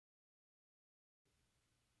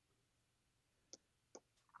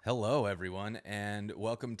Hello, everyone, and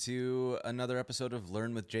welcome to another episode of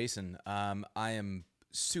Learn with Jason. I am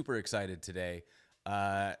super excited today.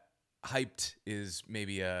 Hyped is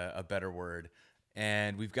maybe a better word.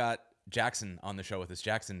 And we've got Jackson on the show with us.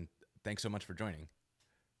 Jackson, thanks so much for joining.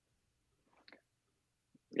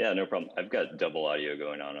 Yeah, no problem. I've got double audio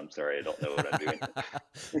going on. I'm sorry, I don't know what I'm doing.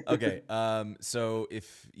 Okay. So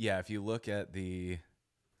if you look at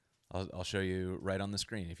I'll show you right on the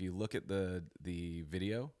screen. If you look at the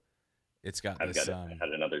video, it's got I've this. got it. I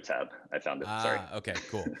had another tab. I found it. Sorry. Okay.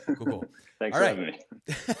 Cool. Thanks All for right. having me.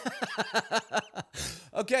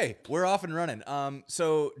 Okay, we're off and running.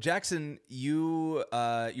 So Jackson, you're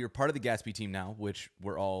part of the Gatsby team now, which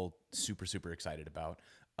we're all super excited about.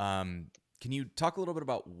 Can you talk a little bit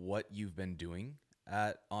about what you've been doing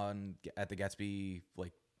at the Gatsby,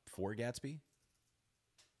 like for Gatsby?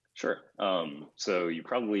 Sure. So you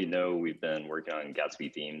probably know we've been working on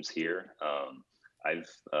Gatsby themes here. I've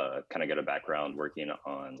kind of got a background working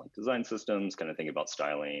on like design systems, kind of thinking about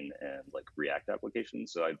styling and like React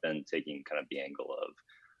applications. So I've been taking kind of the angle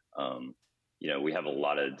of, we have a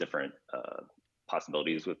lot of different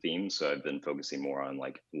possibilities with themes. So I've been focusing more on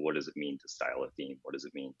like, what does it mean to style a theme? What does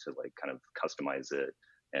it mean to like kind of customize it?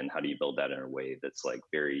 And how do you build that in a way that's like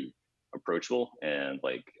very approachable and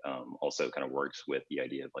like also kind of works with the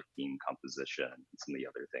idea of like theme composition and some of the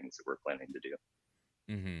other things that we're planning to do.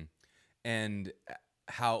 Mm-hmm. And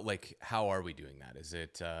how are we doing that? Is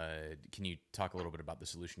it can you talk a little bit about the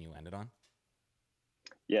solution you landed on?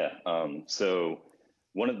 Yeah. So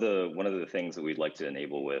one of the things that we'd like to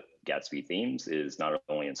enable with Gatsby themes is not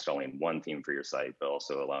only installing one theme for your site, but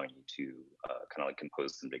also allowing you to kind of like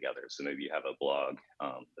compose them together. So maybe you have a blog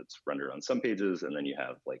that's rendered on some pages, and then you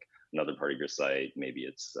have like another part of your site. Maybe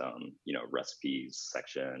it's recipes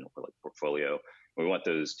section or like portfolio. We want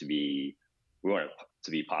those to be we want it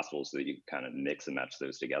to be possible so that you kind of mix and match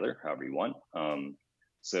those together however you want.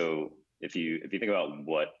 So if you think about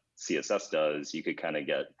what CSS does, you could kind of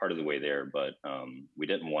get part of the way there, but we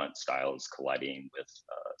didn't want styles colliding with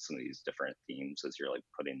some of these different themes as you're like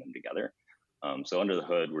putting them together. So under the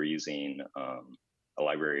hood, we're using a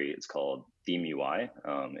library. It's called Theme UI.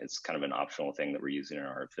 It's kind of an optional thing that we're using in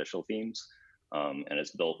our official themes, and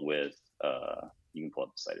it's built with. You can pull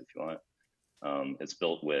up the site if you want. It's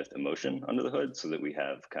built with emotion under the hood so that we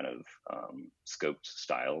have kind of scoped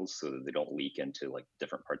styles so that they don't leak into like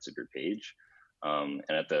different parts of your page. And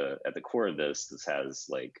at the core of this has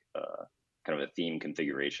like kind of a theme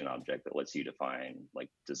configuration object that lets you define like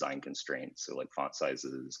design constraints, so like font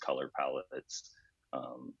sizes, color palettes,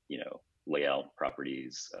 layout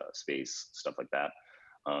properties, space, stuff like that.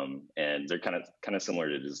 And they're kind of similar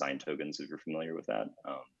to design tokens if you're familiar with that.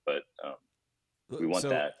 But we want So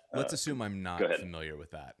that. let's assume I'm Go not ahead. familiar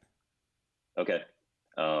with that. Okay.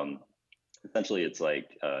 Um, Essentially, it's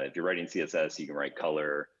like if you're writing CSS, you can write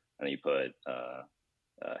color and then you put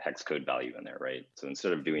hex code value in there, right? So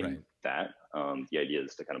instead of doing Right. that, the idea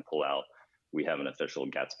is to kind of pull out. We have an official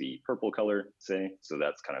Gatsby purple color, say, so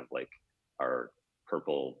that's kind of like our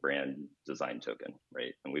purple brand design token,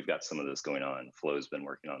 right? And we've got some of this going on. Flo's been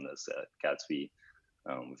working on this at Gatsby.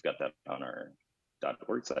 We've got that on our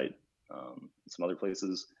 .org site, some other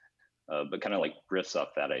places, but kind of like riffs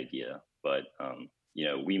off that idea. But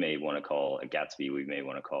we may want to call a Gatsby, we may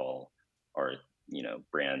want to call our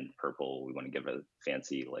brand purple. We want to give it a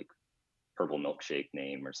fancy like purple milkshake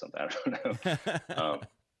name or something. I don't know.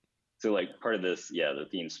 So like part of this, yeah, the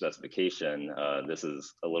theme specification, this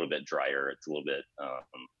is a little bit drier. It's a little bit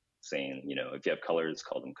saying, if you have colors,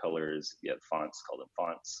 call them colors. If you have fonts, call them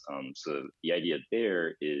fonts. So the idea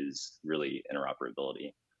there is really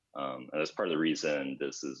interoperability. And that's part of the reason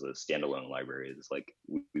this is a standalone library. Is like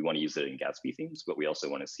we want to use it in Gatsby themes, but we also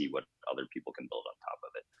want to see what other people can build on top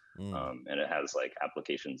of it. Mm. And it has like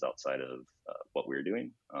applications outside of what we're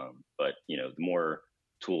doing. But the more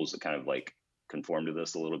tools that kind of like conform to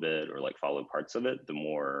this a little bit or like follow parts of it, the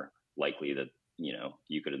more likely that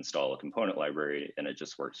you could install a component library and it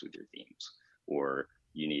just works with your themes, or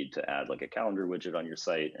you need to add like a calendar widget on your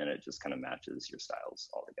site and it just kind of matches your styles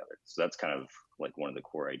all together. So that's kind of like one of the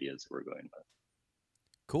core ideas that we're going with.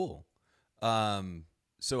 Cool.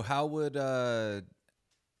 So how would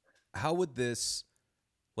this,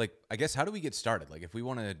 like, I guess, how do we get started? Like, if we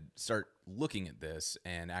want to start looking at this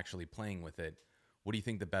and actually playing with it, what do you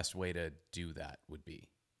think the best way to do that would be?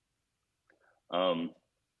 Um,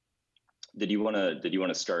 did you want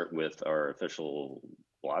to start with our official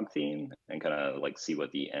blog theme and kind of like see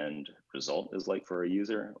what the end result is like for a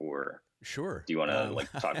user, or Sure. do you want to like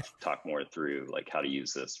talk more through like how to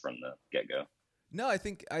use this from the get-go? No, I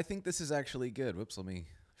think this is actually good. Whoops,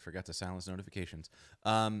 forgot to silence notifications.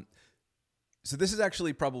 Um, So this is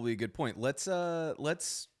actually probably a good point.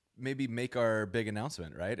 Let's maybe make our big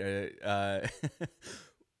announcement, right?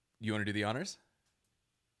 You want to do the honors?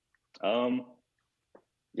 Um,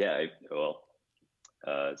 yeah,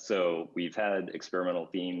 so we've had experimental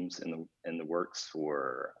themes in the works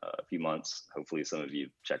for a few months. Hopefully, some of you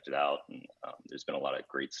checked it out, and there's been a lot of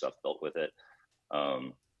great stuff built with it.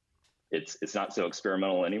 Um, it's not so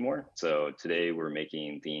experimental anymore. So today we're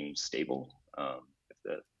making themes stable. If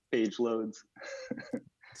the page loads. Let's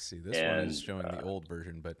see, this one is showing the old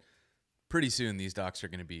version, but pretty soon these docs are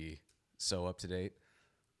going to be so up to date.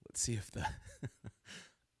 Let's see if the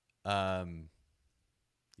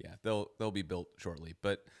yeah, they'll be built shortly.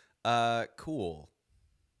 But cool.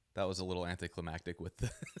 That was a little anticlimactic with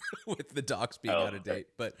the with the docs being out of date.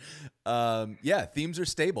 But yeah, themes are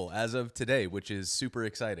stable as of today, which is super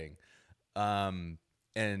exciting. And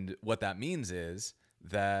what that means is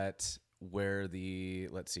that where the,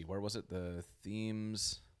 let's see, where was it? The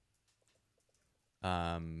themes,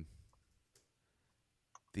 the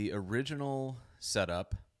original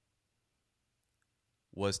setup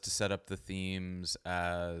was to set up the themes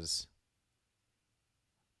as,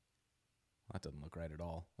 that doesn't look right at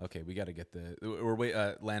all. Okay, we got to get the, or wait,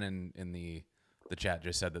 Lannon in the chat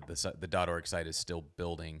just said that the .org site is still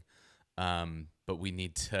building, but we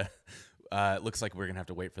need to, it looks like we're going to have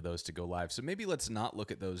to wait for those to go live. So maybe let's not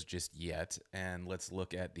look at those just yet, and let's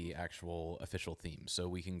look at the actual official theme. So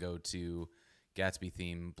we can go to Gatsby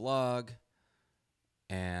theme blog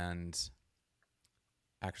and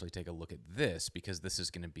actually take a look at this, because this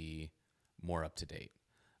is going to be more up to date.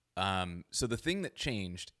 So the thing that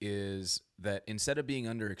changed is that instead of being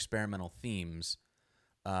under experimental themes,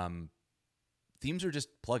 themes are just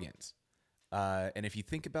plugins. And if you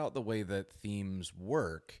think about the way that themes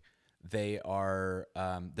work, they are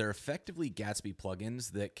they're effectively Gatsby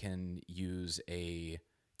plugins that can use a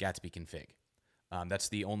Gatsby config. That's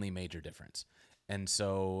the only major difference. And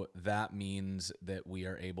so that means that we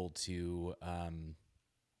are able to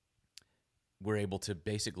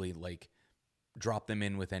basically like drop them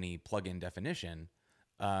in with any plugin definition,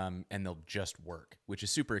 and they'll just work, which is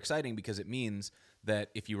super exciting because it means that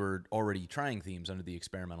if you were already trying themes under the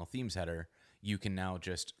experimental themes header, you can now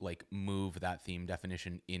just like move that theme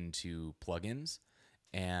definition into plugins,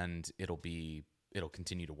 and it'll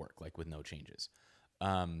continue to work like with no changes.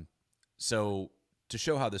 So to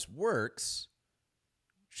show how this works,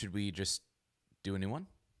 should we just do a new one?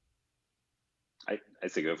 I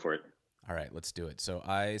say go for it. All right, let's do it. So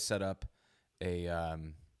I set up a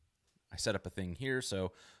thing here. So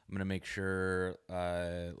I'm going to make sure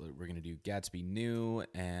we're going to do Gatsby new,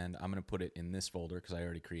 and I'm going to put it in this folder because I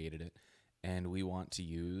already created it. And we want to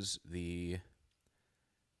use the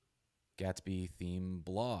Gatsby theme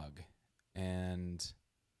blog. And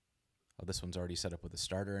oh, this one's already set up with a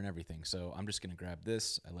starter and everything. So I'm just going to grab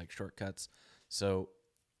this. I like shortcuts. So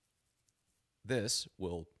this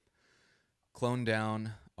will clone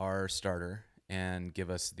down our starter and give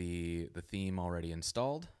us the theme already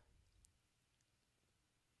installed.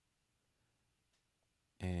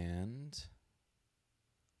 And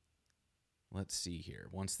let's see here.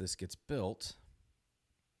 Once this gets built,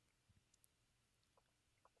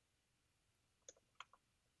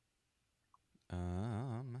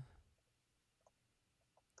 are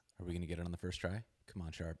we going to get it on the first try? Come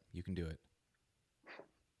on, Sharp. You can do it.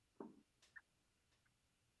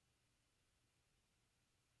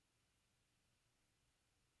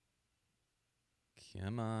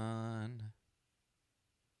 Come on.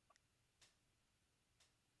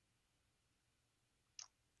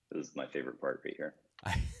 This is my favorite part right here.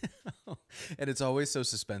 And it's always so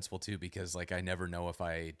suspenseful too, because like I never know if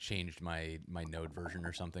I changed my Node version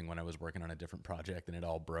or something when I was working on a different project and it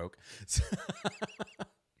all broke.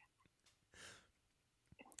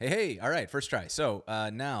 Hey, all right, first try. So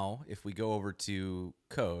now if we go over to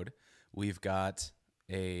code, we've got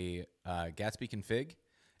a Gatsby config,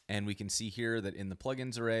 and we can see here that in the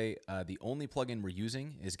plugins array, the only plugin we're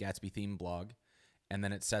using is Gatsby theme blog, and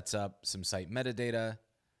then it sets up some site metadata,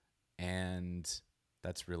 and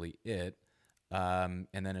that's really it. And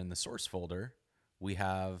then in the source folder, we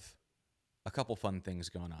have a couple fun things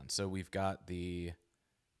going on. So we've got the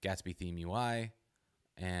Gatsby theme UI,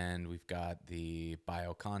 and we've got the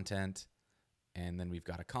bio content, and then we've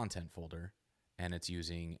got a content folder, and it's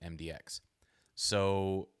using MDX.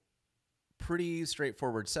 So pretty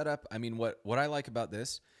straightforward setup. I mean, what I like about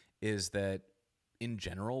this is that in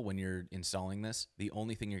general, when you're installing this, the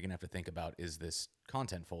only thing you're gonna have to think about is this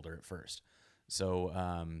content folder at first. So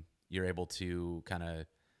you're able to kind of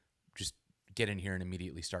just get in here and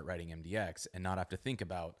immediately start writing MDX and not have to think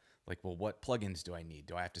about like, well, what plugins do I need?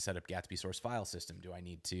 Do I have to set up Gatsby source file system? Do I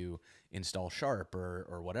need to install Sharp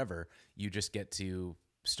or whatever? You just get to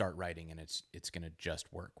start writing and it's going to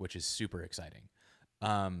just work, which is super exciting.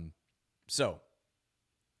 So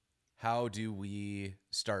how do we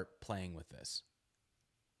start playing with this?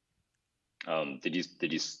 Did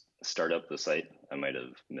you start up the site? I might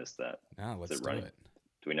have missed that. No, let's do running? it.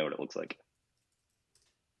 Do we know what it looks like?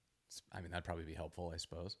 I mean, that'd probably be helpful, I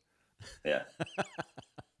suppose. Yeah.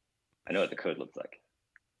 I know what the code looks like.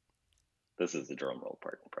 This is the drum roll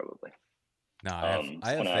part, probably. No,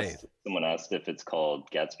 I have faith. Someone asked if it's called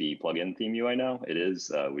Gatsby plugin theme UI now. It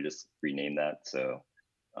is. We just renamed that. So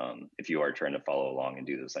if you are trying to follow along and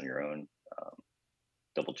do this on your own,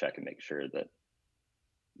 double check and make sure that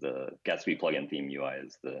the Gatsby plugin theme UI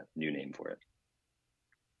is the new name for it.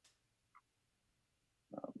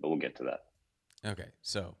 But we'll get to that. Okay,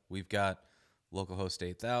 so we've got localhost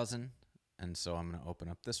 8000, and so I'm going to open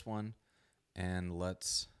up this one, and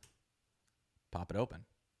let's pop it open.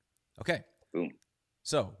 Okay. Boom.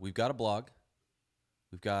 So we've got a blog.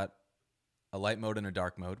 We've got a light mode and a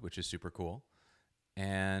dark mode, which is super cool.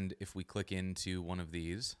 And if we click into one of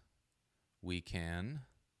these, we can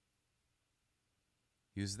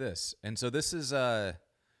use this. And so this is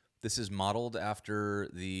modeled after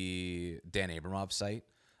the Dan Abramov site.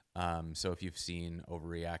 So if you've seen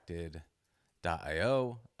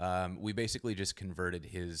overreacted.io, we basically just converted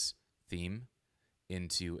his theme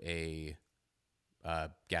into a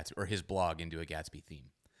Gatsby, or his blog into a Gatsby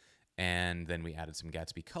theme. And then we added some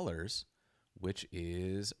Gatsby colors, which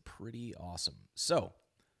is pretty awesome. So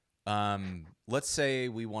let's say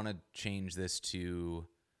we want to change this to,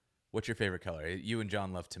 what's your favorite color? You and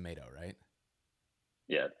John love tomato, right?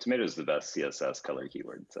 Yeah, tomato is the best CSS color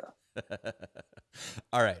keyword. So.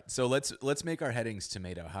 All right, so let's make our headings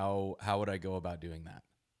tomato. How would I go about doing that?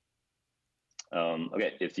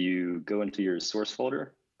 Okay, if you go into your source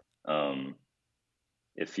folder,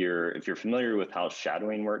 if you're familiar with how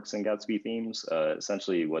shadowing works in Gatsby themes,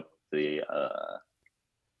 essentially what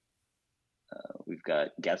we've got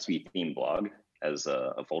Gatsby theme blog as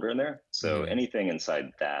a folder in there. So anything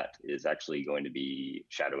inside that is actually going to be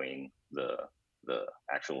shadowing the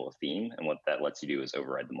actual theme, and what that lets you do is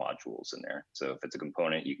override the modules in there. So if it's a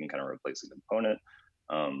component, you can kind of replace a component.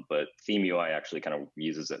 But theme UI actually kind of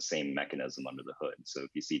uses that same mechanism under the hood. So if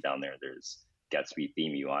you see down there, there's Gatsby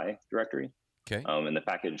theme UI directory. Okay. And the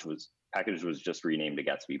package was just renamed to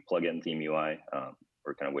Gatsby plugin theme UI.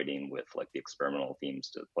 We're kind of waiting with like the experimental themes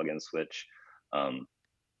to plugin switch.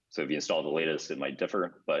 So if you install the latest, it might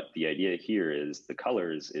differ. But the idea here is the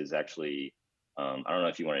colors is actually, I don't know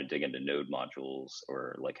if you want to dig into node modules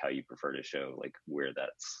or like how you prefer to show like where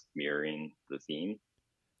that's mirroring the theme.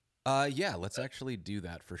 Yeah, let's actually do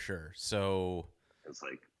that for sure. So it's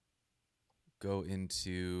like, go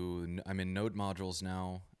into, I'm in node modules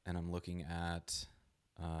now, and I'm looking at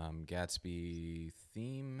Gatsby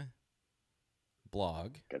theme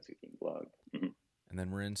blog. Gatsby theme blog. And then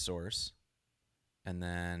we're in source. And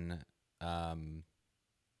then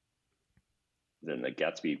the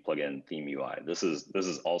Gatsby plugin theme UI. This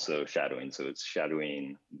is also shadowing. So it's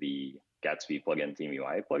shadowing the Gatsby plugin theme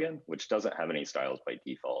UI plugin, which doesn't have any styles by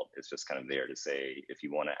default. It's just kind of there to say, if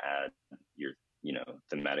you want to add your,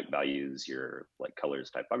 thematic values, your like colors,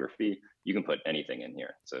 typography, you can put anything in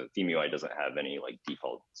here. So theme UI doesn't have any like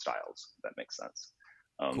default styles, if that makes sense.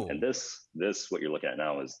 Cool. And this, what you're looking at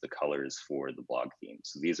now is the colors for the blog theme.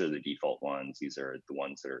 So these are the default ones. These are the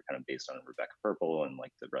ones that are kind of based on Rebecca Purple and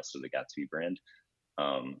like the rest of the Gatsby brand.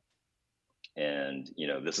 And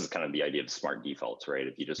this is kind of the idea of smart defaults, right?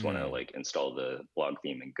 If you just want to like install the blog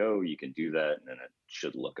theme and go, you can do that, and it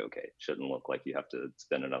should look okay. It shouldn't look like you have to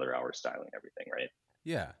spend another hour styling everything, right?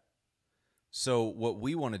 Yeah. So what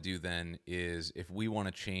we want to do then is, if we want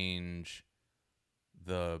to change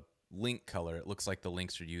the link color, it looks like the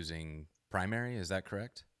links are using primary. Is that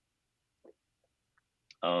correct?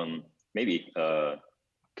 Maybe.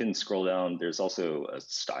 Can scroll down. There's also a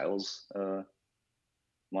styles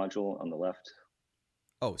module on the left.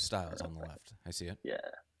 Oh, styles on the left. I see it. Yeah.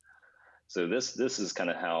 So this is kind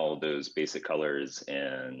of how those basic colors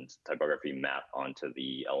and typography map onto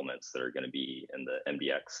the elements that are going to be in the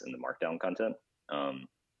MDX and the markdown content.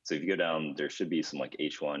 So if you go down, there should be some like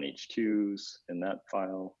H1, H2s in that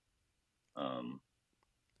file.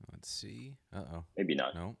 Let's see. Uh-oh. Maybe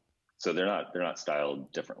not. No. So they're not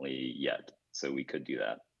styled differently yet. So we could do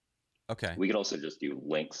that. Okay. We could also just do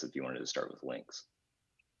links if you wanted to start with links.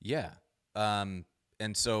 Yeah. And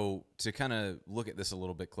so to kind of look at this a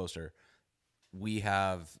little bit closer, we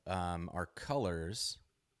have our colors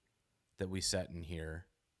that we set in here.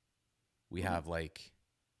 We have like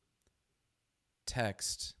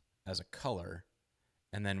text as a color.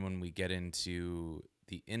 And then when we get into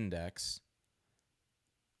the index,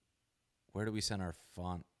 where do we send our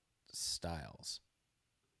font styles?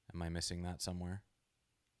 Am I missing that somewhere?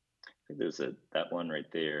 There's that one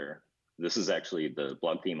right there. This is actually the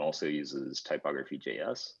blog theme also uses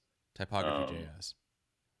typography.js. Typography.js.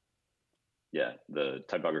 Yeah, the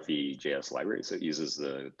typography.js library. So it uses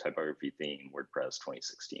the typography theme WordPress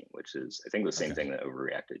 2016, which is, I think, the same thing that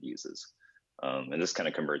Overreacted uses. And this kind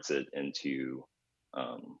of converts it into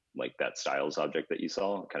like that styles object that you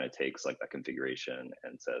saw. It kind of takes like that configuration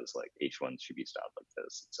and says like H1 should be styled like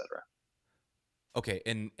this, etc. Okay,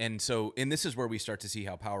 and this is where we start to see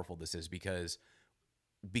how powerful this is, because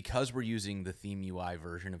we're using the theme UI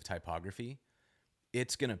version of typography,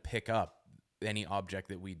 it's going to pick up any object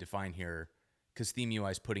that we define here, because theme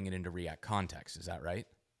UI is putting it into React context. Is that right?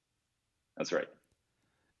 That's right.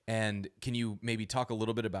 And can you maybe talk a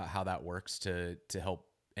little bit about how that works to help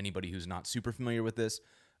anybody who's not super familiar with this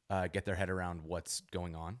get their head around what's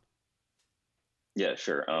going on? Yeah,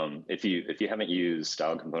 sure. If you haven't used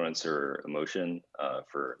style components or emotion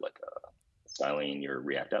for like styling your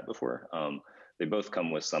React app before, they both come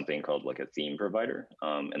with something called like a theme provider,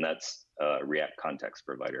 and that's a React context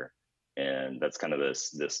provider, and that's kind of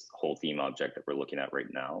this whole theme object that we're looking at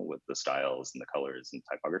right now with the styles and the colors and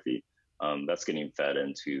typography. That's getting fed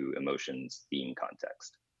into emotion's theme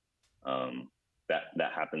context.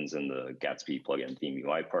 That happens in the Gatsby plugin theme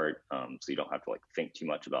UI part, so you don't have to like think too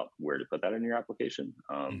much about where to put that in your application.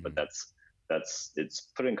 But it's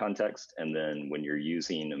put in context, and then when you're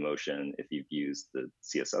using emotion, if you've used the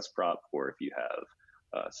CSS prop or if you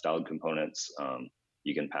have styled components,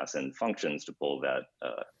 you can pass in functions to pull that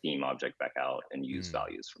theme object back out and use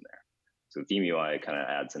values from there. So theme UI kind of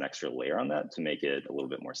adds an extra layer on that to make it a little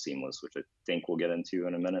bit more seamless, which I think we'll get into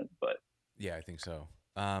in a minute. But yeah, I think so.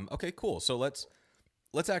 Okay, cool. So let's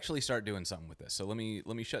actually start doing something with this. So let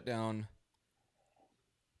me shut down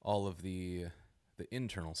all of the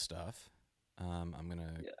internal stuff. I'm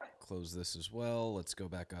gonna close this as well. Let's go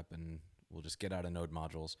back up and we'll just get out of node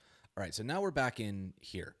modules. All right, so now we're back in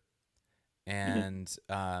here, and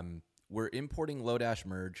we're importing Lodash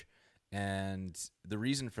merge. And the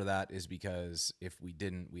reason for that is because if we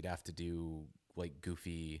didn't, we'd have to do like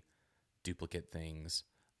goofy duplicate things.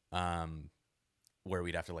 Where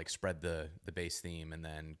we'd have to like spread the base theme and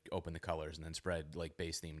then open the colors and then spread like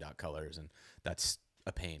base theme dot colors, and that's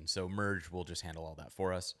a pain. So merge will just handle all that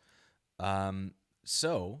for us.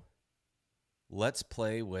 So let's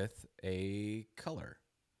play with a color.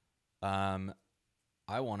 I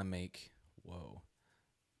want to make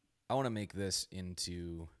this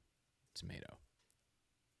into tomato.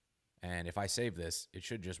 And if I save this, it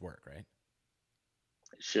should just work, right?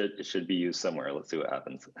 It should be used somewhere. Let's see what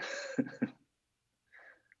happens.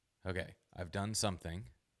 Okay, I've done something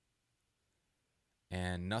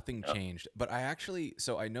and nothing changed, but I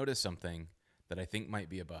noticed something that I think might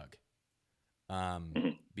be a bug.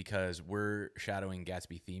 Because we're shadowing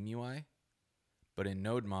Gatsby theme UI, but in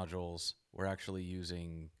node modules, we're actually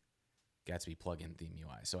using Gatsby plugin theme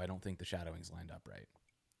UI. So I don't think the shadowing's lined up right.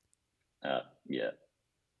 Yeah.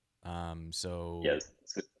 So yes.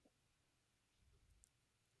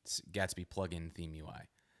 It's Gatsby plugin theme UI.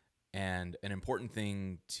 And an important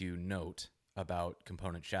thing to note about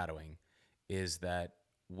component shadowing is that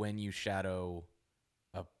when you shadow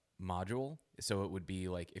a module, so it would be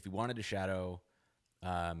like if you wanted to shadow,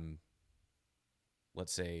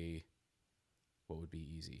 let's say, what would be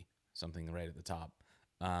easy? Something right at the top.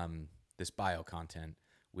 This bio content,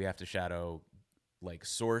 we have to shadow like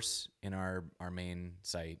source in our main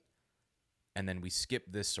site, and then we skip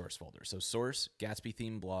this source folder. So source, Gatsby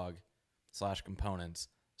theme blog / components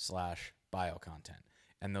 / bio content,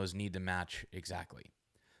 and those need to match exactly.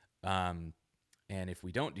 And if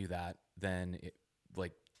we don't do that, then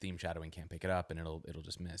like theme shadowing can't pick it up and it'll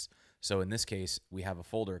just miss. So in this case, we have a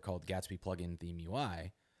folder called Gatsby plugin theme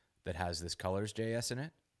UI that has this colors.js in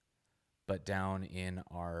it, but down in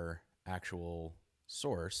our actual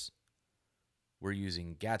source, we're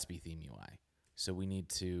using Gatsby theme UI. So we need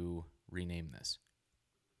to rename this.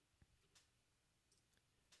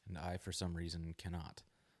 And I, for some reason, cannot.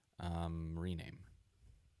 Rename.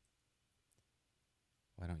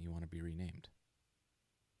 Why don't you want to be renamed?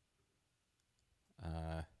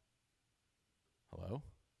 Hello?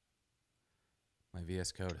 My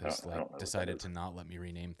VS Code has decided to not let me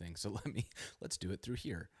rename things. So let's do it through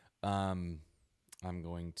here. I'm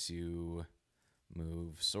going to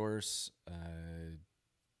move source,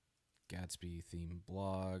 Gatsby theme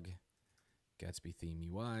blog, Gatsby theme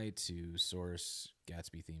UI to source,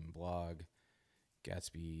 Gatsby theme blog,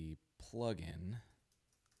 Gatsby plugin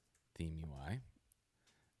theme UI.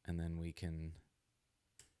 and then we can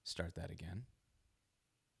start that again.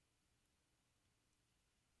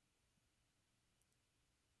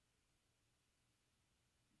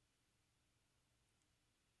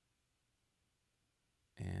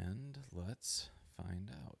 And let's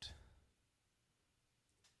find out.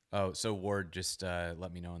 Oh, so Ward just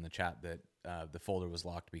let me know in the chat that the folder was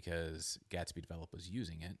locked because Gatsby Develop was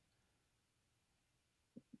using it.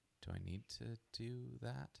 Do I need to do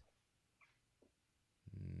that?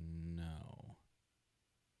 No.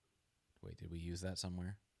 Wait, did we use that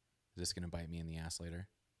somewhere? Is this going to bite me in the ass later?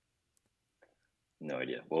 No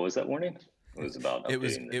idea. What was that warning? It was about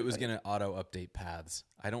updating it was going to auto update paths.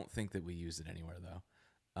 I don't think that we used it anywhere though.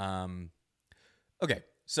 Okay,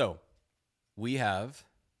 so we have,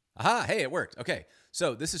 aha, hey, it worked. Okay,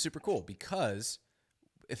 so this is super cool because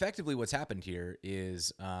effectively what's happened here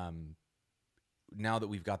is now that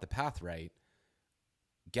we've got the path right,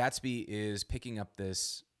 Gatsby is picking up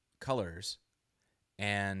this colors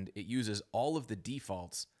and it uses all of the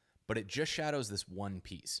defaults, but it just shadows this one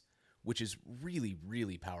piece, which is really,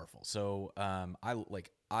 really powerful. So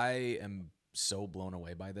I am so blown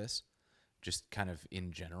away by this, just kind of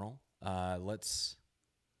in general. What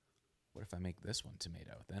if I make this one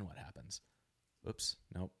tomato? Then what happens? Oops,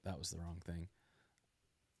 nope, that was the wrong thing.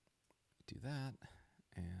 Do that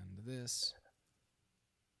and this.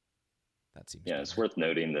 That seems It's worth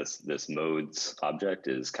noting this modes object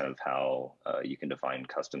is kind of how you can define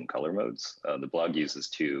custom color modes. The blog uses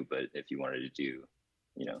 2, but if you wanted to do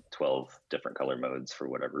 12 different color modes for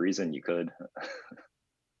whatever reason, you could.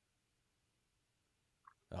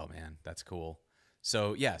 Oh man, that's cool.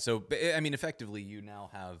 So yeah, so I mean, effectively, you now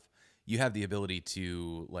have the ability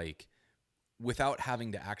to, like, without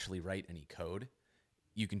having to actually write any code,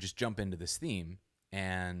 you can just jump into this theme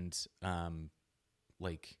and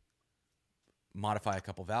like modify a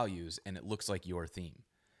couple values, and it looks like your theme.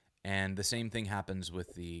 And the same thing happens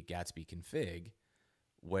with the Gatsby config,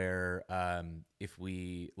 where if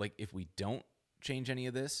we don't change any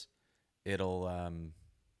of this, it'll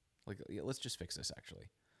let's just fix this actually.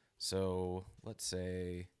 So let's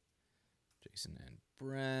say Jason and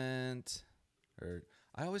Brent, or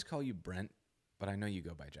I always call you Brent, but I know you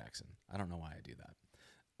go by Jackson. I don't know why I do that.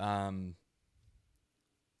 And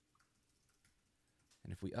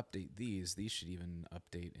if we update these should even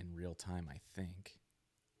update in real time, I think.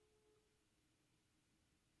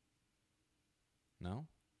 No?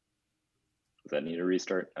 Does that need a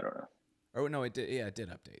restart? I don't know. Oh no, it did. Yeah, it did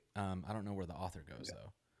update. I don't know where the author goes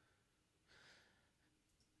though.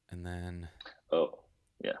 And then. Oh,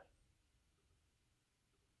 yeah.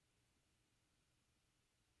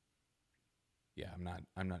 Yeah,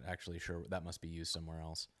 I'm not actually sure. That must be used somewhere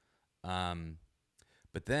else.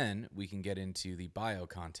 But then we can get into the bio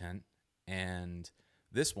content, and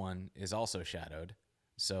this one is also shadowed,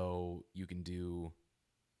 so you can do,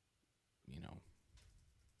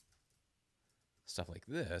 stuff like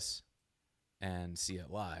this and see it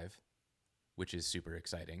live, which is super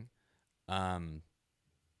exciting. And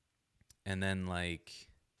then what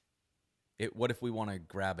if we want to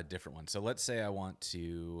grab a different one? So let's say I want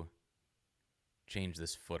to change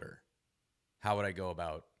this footer. How would I go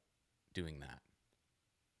about doing that?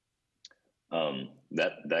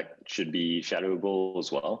 That should be shadowable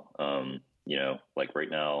as well. Like right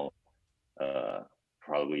now,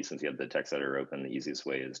 probably since you have the text editor open, the easiest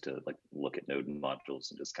way is to look at node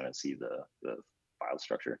modules and just kind of see the file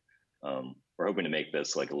structure. We're hoping to make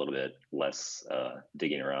this a little bit less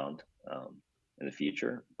digging around in the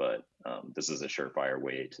future, but this is a surefire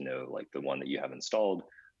way to know the one that you have installed.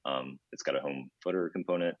 It's got a home footer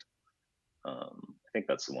component. I think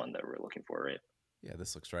that's the one that we're looking for, right? Yeah,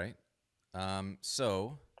 this looks right.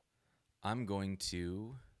 So I'm going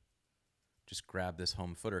to just grab this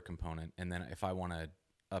home footer component, and then if I want to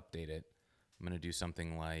update it, I'm going to do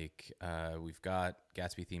something like we've got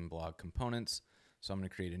Gatsby theme blog components, so I'm going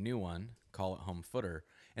to create a new one, call it home footer.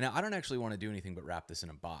 And now I don't actually want to do anything but wrap this in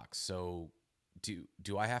a box. So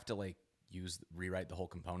do I have to rewrite the whole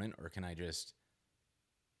component, or can I just?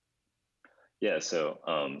 Yeah. So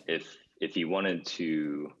if you wanted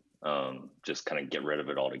to just kind of get rid of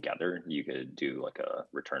it altogether, you could do a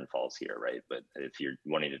return false here, right? But if you're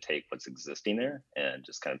wanting to take what's existing there and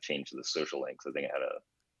just kind of change the social links, I think it had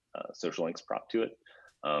a social links prop to it.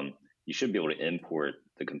 You should be able to import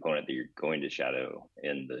the component that you're going to shadow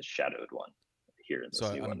in the shadowed one here in this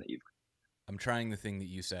new one that you've. I'm trying the thing that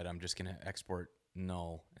you said. I'm just going to export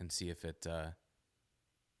null and see if it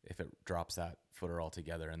drops that footer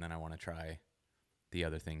altogether, and then I want to try the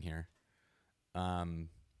other thing here.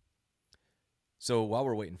 So while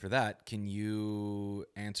we're waiting for that, can you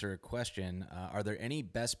answer a question? Are there any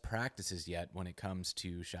best practices yet when it comes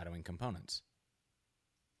to shadowing components?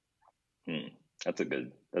 That's a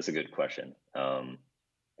good question. I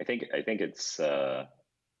think it's I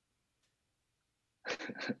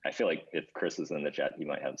feel like if Chris is in the chat, he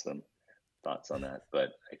might have some thoughts on that.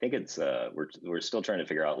 But I think it's we're still trying to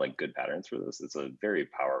figure out like good patterns for this. It's a very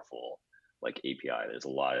powerful like API. There's a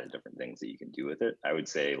lot of different things that you can do with it. I would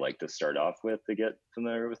say like to start off with, to get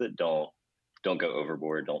familiar with it, don't go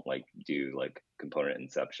overboard. Don't like do like component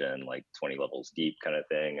inception, like 20 levels deep kind of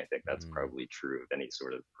thing. I think that's probably true of any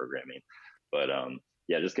sort of programming. But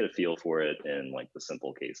yeah, just get a feel for it in like the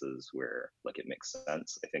simple cases where like it makes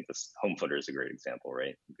sense. I think this home footer is a great example,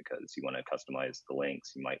 right? Because you want to customize the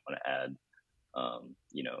links, you might want to add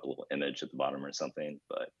you know, a little image at the bottom or something,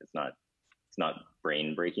 but it's not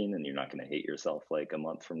brain breaking, and you're not going to hate yourself like a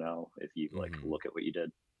month from now if you like look at what you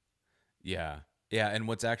did. Yeah. Yeah. And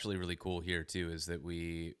what's actually really cool here too is that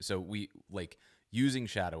we like using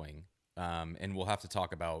shadowing, and we'll have to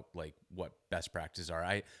talk about like what best practices are.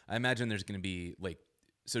 I imagine there's going to be like,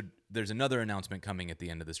 so there's another announcement coming at the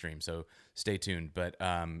end of the stream, so stay tuned. But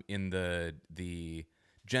in the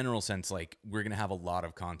general sense, like we're going to have a lot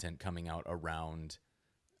of content coming out around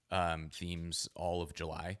themes all of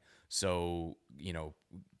July. So, you know,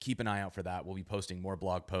 keep an eye out for that. We'll be posting more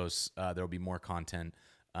blog posts. There'll be more content.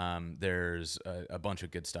 There's a bunch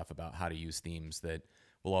of good stuff about how to use themes that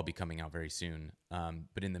will all be coming out very soon.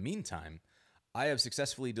 But in the meantime, I have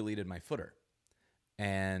successfully deleted my footer.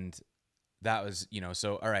 And that was, you know,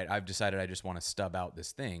 so, all right, I've decided I just want to stub out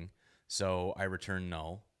this thing. So I return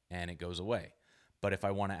null and it goes away. But if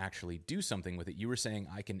I want to actually do something with it, you were saying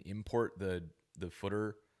I can import the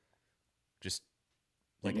footer just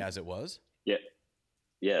like as it was? Yeah.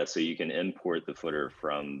 Yeah. So you can import the footer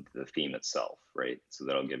from the theme itself, right? So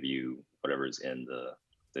that'll give you whatever's in the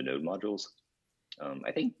node modules.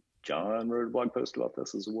 I think John wrote a blog post about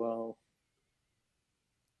this as well.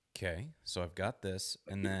 Okay. So I've got this,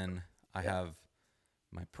 and then I have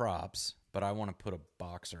my props, but I want to put a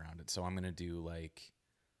box around it. So I'm going to do like,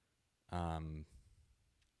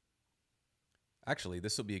 actually,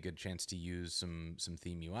 this will be a good chance to use some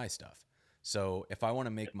theme UI stuff. So if I want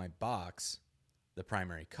to make my box the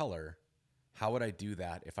primary color, how would I do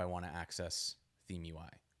that if I want to access theme UI?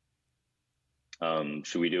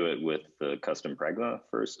 Should we do it with the custom pragma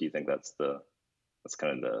first? Do you think that's kind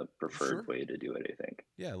of the preferred way to do it? I think.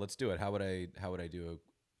 Yeah, let's do it. How would I do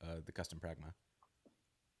the custom pragma?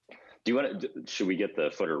 Do you want to? Should we get the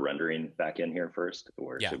footer rendering back in here first,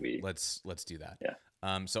 or should we? Let's do that. Yeah.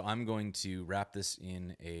 So I'm going to wrap this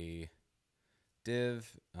in a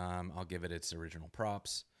div. I'll give it its original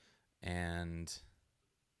props, and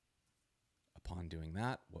upon doing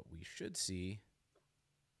that, what we should see.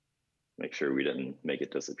 Make sure we didn't make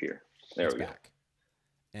it disappear. There we go.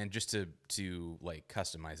 And just to like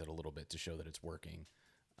customize it a little bit to show that it's working.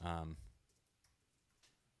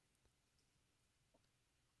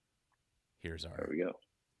 Here's our there we go.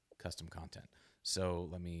 Custom content. So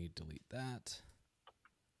let me delete that.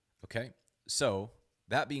 Okay. So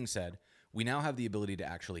that being said, we now have the ability to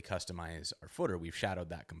actually customize our footer. We've shadowed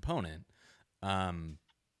that component. How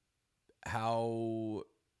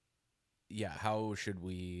should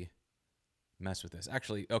we mess with this?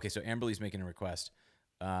 Actually, okay, so Amberly's making a request.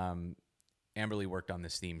 Amberly worked on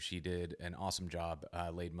this theme. She did an awesome job,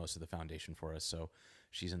 laid most of the foundation for us. So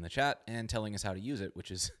she's in the chat and telling us how to use it, which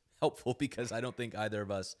is helpful because I don't think either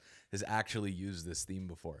of us has actually used this theme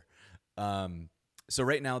before. So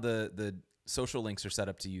right now the social links are set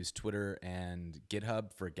up to use Twitter and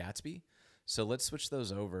GitHub for Gatsby. So let's switch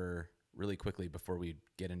those over really quickly before we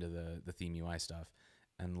get into the theme UI stuff.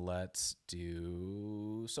 And let's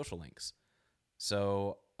do social links.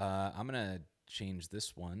 So I'm going to change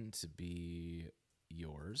this one to be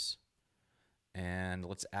yours. And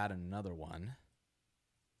let's add another one.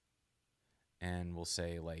 And we'll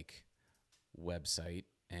say like website,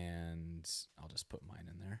 and I'll just put mine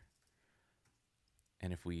in there.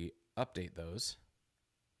 And if we update those,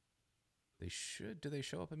 do they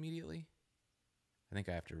show up immediately? I think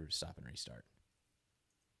I have to stop and restart.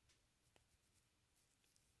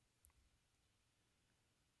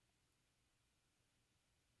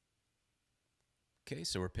 Okay,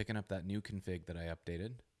 so we're picking up that new config that I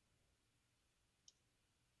updated.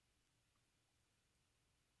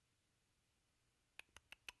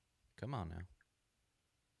 Come on now.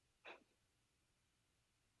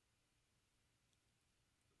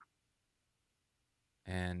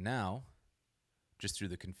 And now, just through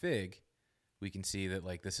the config, we can see that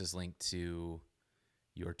like this is linked to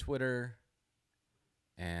your Twitter,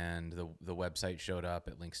 and the website showed up.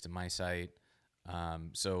 It links to my site.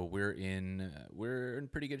 So we're in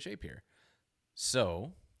pretty good shape here.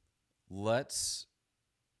 So let's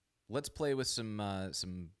play with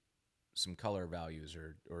some color values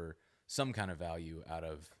or some kind of value out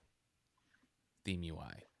of theme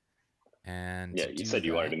UI. And Yeah, to you do said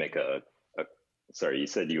you wanted that, to make a sorry, you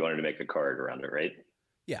said you wanted to make a card around it, right?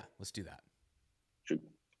 yeah, let's do that. Should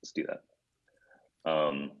let's do that.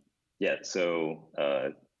 Yeah, so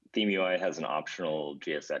theme UI has an optional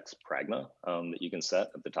JSX pragma that you can set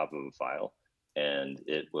at the top of a file, and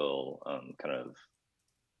it will kind of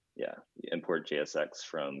import JSX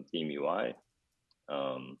from theme UI.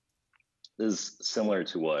 This is similar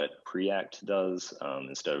to what Preact does.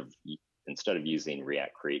 Instead of using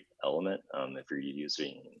React create element, if you're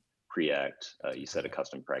using Preact, you set a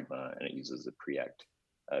custom pragma and it uses a Preact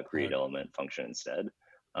create element function instead.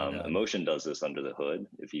 Emotion does this under the hood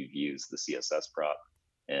if you've used the CSS prop,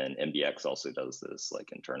 and MDX also does this like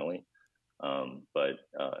internally. But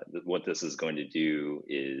what this is going to do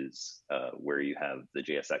is where you have the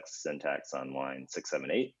JSX syntax on line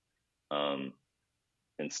 678,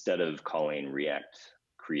 instead of calling React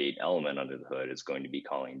create element under the hood, it's going to be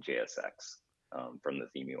calling JSX from the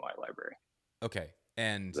theme UI library. Okay.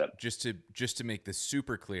 And just to make this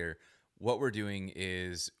super clear, what we're doing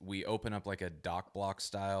is we open up like a doc block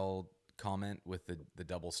style comment with the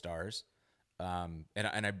double stars. And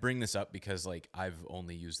I bring this up because like I've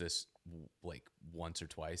only used this like once or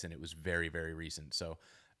twice, and it was very, very recent. So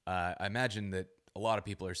I imagine that a lot of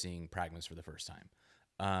people are seeing pragmas for the first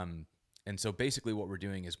time. And so basically what we're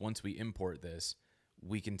doing is once we import this,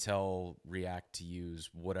 we can tell React to use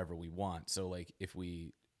whatever we want. So like if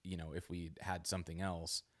we had something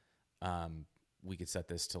else, we could set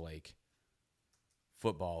this to like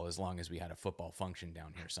football as long as we had a football function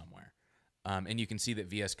down here somewhere. And you can see that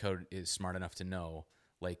VS Code is smart enough to know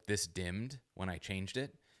like this dimmed when I changed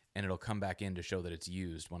it, and it'll come back in to show that it's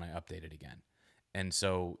used when I update it again. And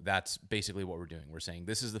so that's basically what we're doing. We're saying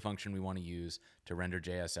this is the function we want to use to render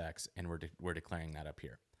JSX, and we're declaring that up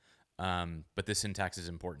here. But this syntax is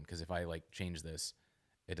important because if I like change this,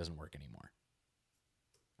 it doesn't work anymore.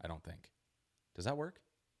 I don't think. Does that work?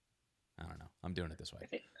 I don't know. I'm doing it this way.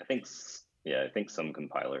 I think some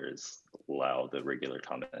compilers allow the regular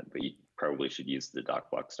comment, but you probably should use the doc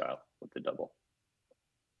block style with the double.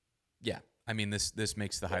 Yeah. I mean, this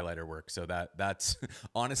makes the highlighter work. So that's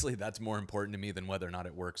honestly, that's more important to me than whether or not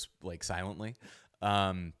it works like silently.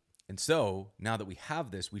 And so now that we have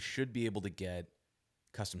this, we should be able to get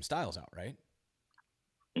custom styles out, right?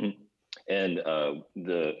 Mm-hmm. And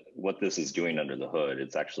what this is doing under the hood,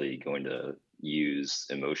 it's actually going to use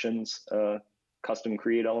Emotion's custom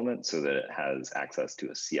create element so that it has access to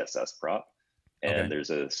a CSS prop. And there's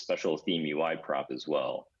a special theme UI prop as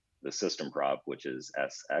well, the system prop, which is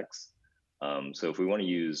SX. So if we want to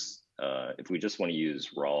use, if we just want to use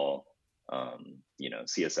raw,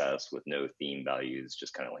 CSS with no theme values,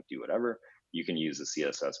 just kind of like do whatever, you can use a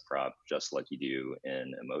CSS prop just like you do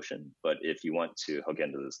in Emotion. But if you want to hook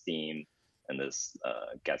into this theme and this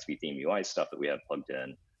Gatsby theme UI stuff that we have plugged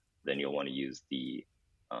in, then you'll want to use the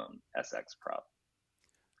SX prop.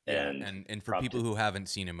 Yeah, and for people who haven't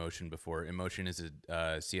seen Emotion before, Emotion is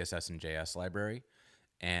a CSS and JS library,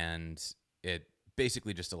 and it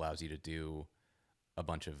basically just allows you to do a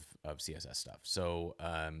bunch of CSS stuff. So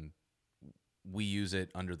we use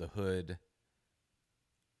it under the hood.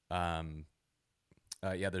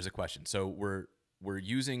 There's a question. So we're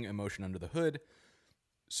using Emotion under the hood.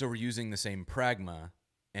 So we're using the same pragma,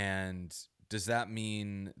 and does that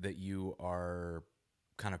mean that you are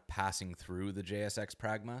kind of passing through the JSX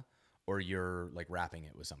pragma, or you're like wrapping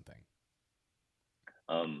it with something?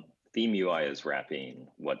 Theme UI is wrapping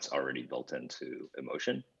what's already built into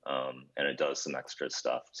Emotion, and it does some extra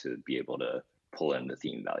stuff to be able to pull in the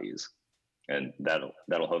theme values, and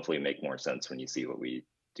that'll hopefully make more sense when you see what we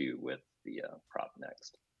do with the prop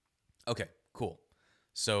next. Okay, cool.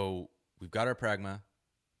 So we've got our pragma,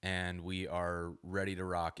 and we are ready to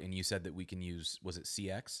rock. And you said that we can use, was it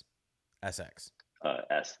CX, SX?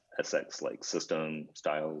 SX, like system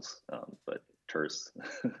styles, but terse.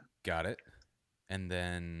 Got it. And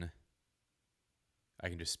then I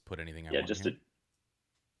can just put anything I want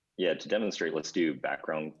here. To demonstrate, let's do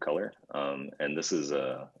background color. And this is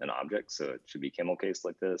an object, so it should be camel case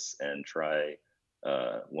like this, and try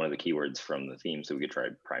one of the keywords from the theme. So we could try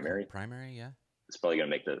primary. Primary, yeah. It's probably going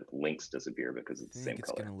to make the links disappear because it's the same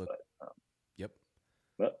color. Gonna look, yep.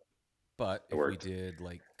 But if we did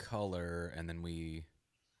like color, and then do we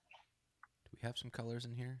have some colors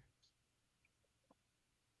in here?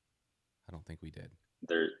 I don't think we did.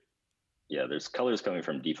 Yeah, there's colors coming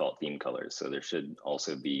from default theme colors. So there should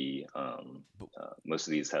also be, most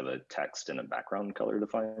of these have a text and a background color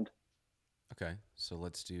defined. Okay, so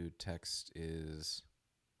let's do text is,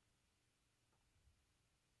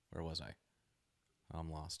 where was I? I'm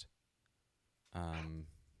lost.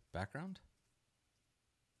 Background?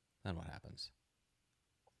 Then what happens?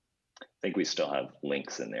 I think we still have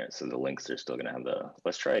links in there. So the links are still going to have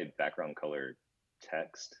let's try background color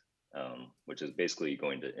text, which is basically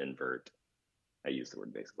going to invert. I use the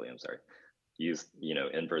word basically, I'm sorry.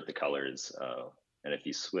 Invert the colors. And if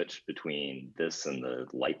you switch between this and the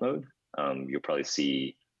light mode, you'll probably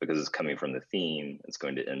see, because it's coming from the theme, it's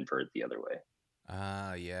going to invert the other way.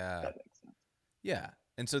 Yeah. That makes sense. Yeah.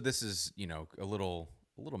 And so this is, a little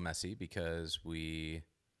messy because we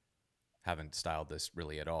haven't styled this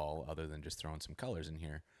really at all other than just throwing some colors in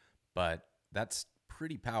here. But that's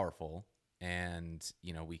pretty powerful. And,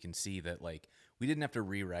 we can see that like we didn't have to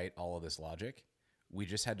rewrite all of this logic. We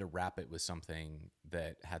just had to wrap it with something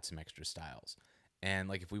that had some extra styles. And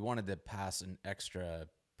like if we wanted to pass an extra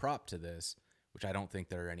prop to this, which I don't think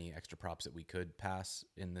there are any extra props that we could pass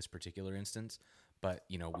in this particular instance, but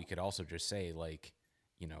we could also just say like,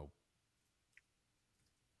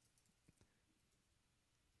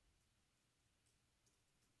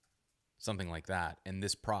 something like that, and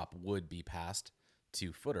this prop would be passed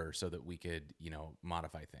to footer so that we could,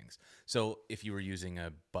 modify things. So if you were using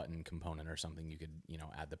a button component or something, you could,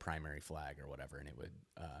 add the primary flag or whatever, and it would,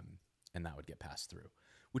 and that would get passed through,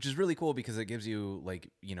 which is really cool because it gives you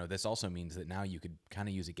like, this also means that now you could kind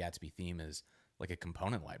of use a Gatsby theme as like a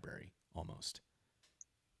component library almost.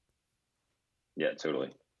 Yeah,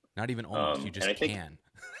 totally. Not even almost, you just can.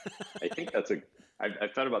 I think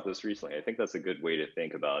I've thought about this recently. I think that's a good way to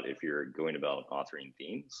think about if you're going about authoring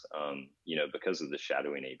themes. Because of the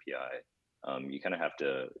shadowing API, you kind of have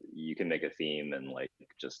to, you can make a theme and like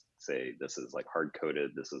just say, this is like hard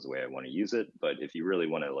coded, this is the way I want to use it. But if you really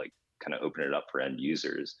want to like kind of open it up for end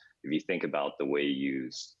users, if you think about the way you,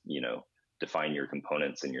 define your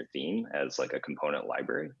components in your theme as like a component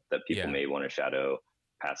library that people may want to shadow,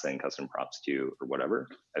 pass in custom props to, or whatever,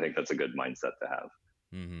 I think that's a good mindset to have.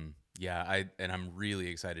 Mm-hmm. Yeah, I'm really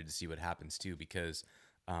excited to see what happens too, because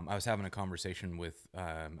I was having a conversation with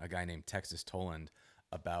a guy named Texas Toland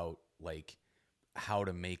about like how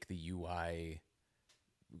to make the UI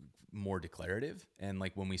more declarative. And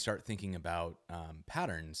like when we start thinking about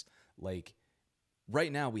patterns, like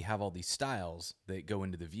right now we have all these styles that go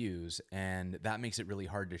into the views, and that makes it really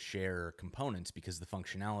hard to share components because the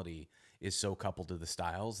functionality is so coupled to the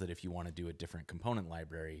styles that if you want to do a different component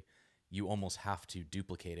library, you almost have to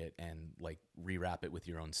duplicate it and like rewrap it with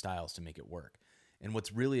your own styles to make it work. And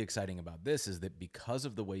what's really exciting about this is that because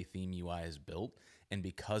of the way Theme UI is built and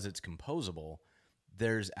because it's composable,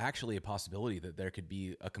 there's actually a possibility that there could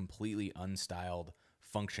be a completely unstyled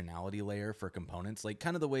functionality layer for components, like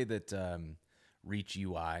kind of the way that Reach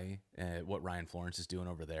UI, what Ryan Florence is doing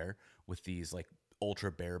over there with these like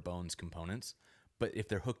ultra bare bones components. But if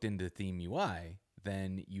they're hooked into Theme UI,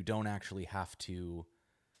 then you don't actually have to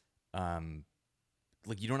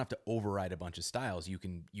you don't have to override a bunch of styles. You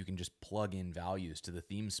can just plug in values to the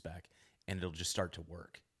theme spec and it'll just start to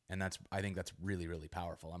work. And I think that's really, really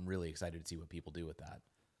powerful. I'm really excited to see what people do with that.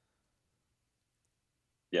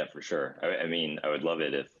 Yeah, for sure. I mean, I would love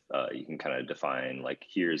it if you can kind of define like,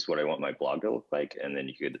 here's what I want my blog to look like. And then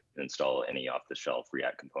you could install any off the shelf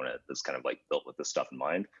React component that's kind of like built with this stuff in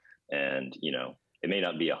mind. And, it may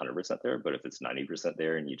not be 100% there, but if it's 90%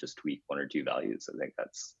 there and you just tweak one or two values, I think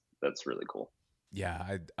that's really cool.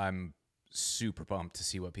 Yeah, I'm super pumped to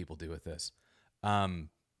see what people do with this.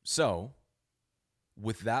 So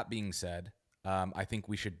with that being said, I think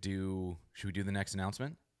should we do the next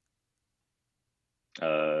announcement?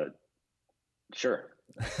 Sure.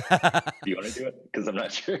 Do you want to do it? Because I'm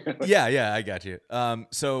not sure. Yeah, I got you.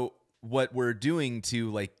 So what we're doing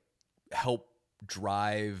to like help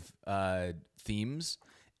drive themes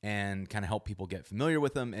and kind of help people get familiar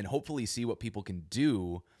with them and hopefully see what people can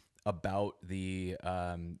do about the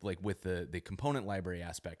with the component library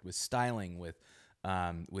aspect, with styling, with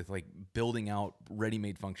like building out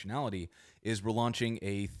ready-made functionality, is we're launching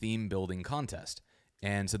a theme building contest.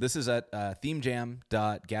 And so this is at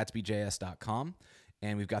themejam.gatsbyjs.com.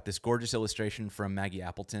 And we've got this gorgeous illustration from Maggie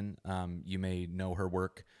Appleton. You may know her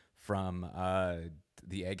work from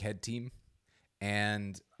the Egghead team.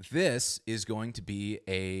 And this is going to be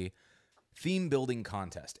a theme building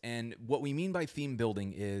contest. And what we mean by theme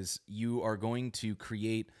building is you are going to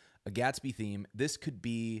create a Gatsby theme. This could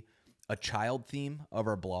be a child theme of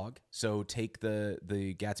our blog. So take the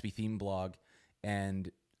Gatsby theme blog and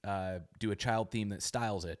do a child theme that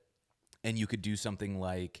styles it. And you could do something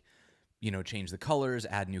like change the colors,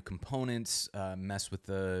 add new components, mess with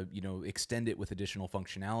the, extend it with additional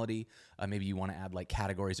functionality. Maybe you want to add like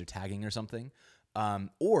categories or tagging or something.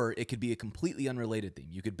 Or it could be a completely unrelated theme.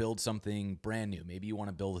 You could build something brand new. Maybe you want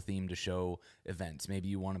to build a theme to show events. Maybe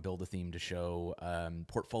you want to build a theme to show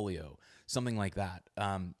portfolio, something like that.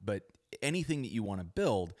 But anything that you want to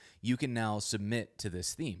build, you can now submit to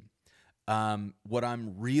this theme. What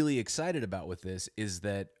I'm really excited about with this is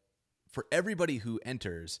that for everybody who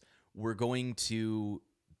enters, we're going to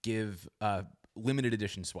give limited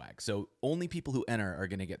edition swag. So only people who enter are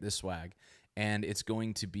going to get this swag. And it's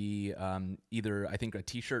going to be either, I think, a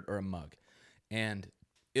t-shirt or a mug. And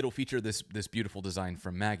it'll feature this beautiful design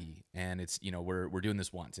from Maggie. And it's, we're doing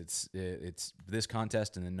this once. It's this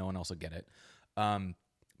contest, and then no one else will get it.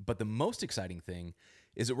 But the most exciting thing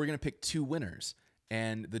is that we're going to pick 2 winners.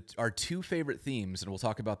 And our 2 favorite themes, and we'll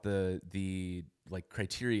talk about the like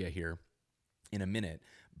criteria here in a minute.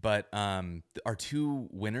 But our 2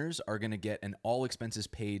 winners are going to get an all expenses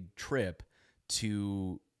paid trip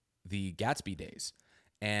to the Gatsby days.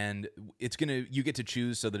 And you get to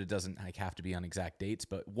choose so that it doesn't like have to be on exact dates,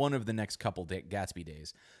 but one of the next couple Gatsby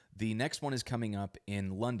days. The next one is coming up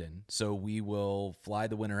in London. So we will fly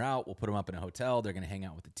the winner out. We'll put them up in a hotel. They're going to hang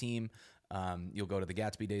out with the team. You'll go to the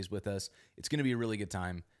Gatsby days with us. It's going to be a really good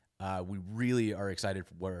time. We really are excited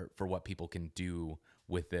for what people can do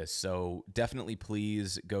with this. So definitely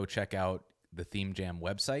please go check out the Theme Jam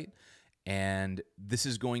website. And this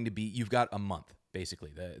is going to be, you've got a month,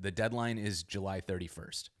 basically. The deadline is July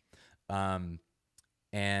 31st.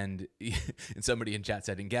 And somebody in chat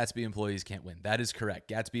said, and Gatsby employees can't win. That is correct.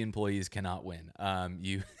 Gatsby employees cannot win.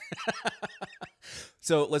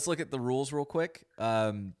 So let's look at the rules real quick.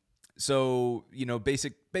 So,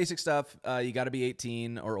 basic stuff. You got to be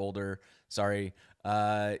 18 or older. Sorry.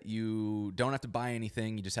 You don't have to buy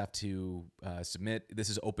anything. You just have to submit. This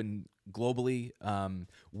is open globally.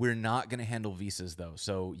 We're not going to handle visas though.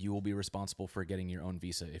 So you will be responsible for getting your own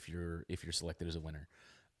visa if you're selected as a winner.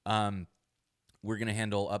 We're going to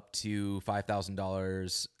handle up to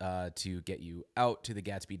 $5,000 to get you out to the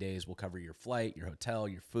Gatsby days. We'll cover your flight, your hotel,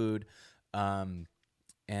 your food. And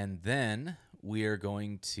then we are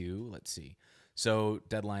going to, let's see. So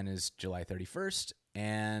deadline is July 31st.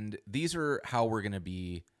 And these are how we're going to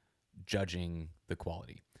be judging the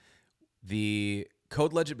quality. The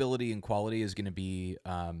code legibility and quality is going to be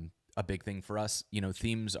a big thing for us.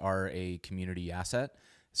 Themes are a community asset.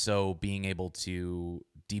 So being able to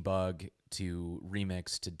debug, to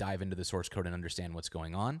remix, to dive into the source code and understand what's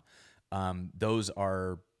going on, those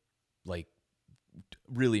are like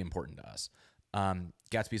really important to us.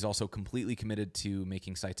 Gatsby is also completely committed to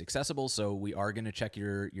making sites accessible, so we are going to check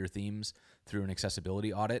your themes through an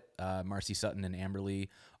accessibility audit. Marcy Sutton and Amberly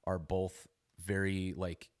are both very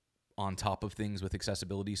on top of things with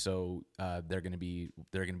accessibility, so they're going to be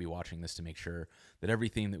watching this to make sure that every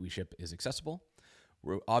theme that we ship is accessible.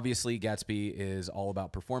 Obviously, Gatsby is all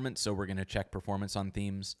about performance, so we're going to check performance on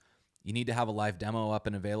themes. You need to have a live demo up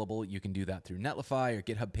and available. You can do that through Netlify or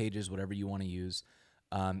GitHub Pages, whatever you want to use.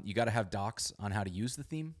 You got to have docs on how to use the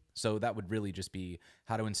theme. So that would really just be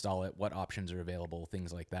how to install it, what options are available,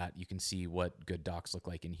 things like that. You can see what good docs look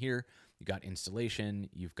like in here. You got installation,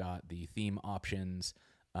 you've got the theme options,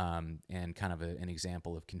 and kind of an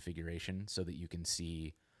example of configuration so that you can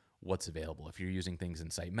see what's available. If you're using things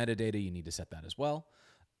in site metadata, you need to set that as well.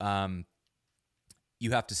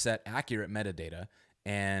 You have to set accurate metadata,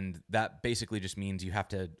 and that basically just means you have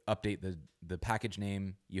to update the package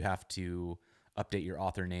name, you have to update your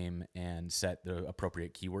author name and set the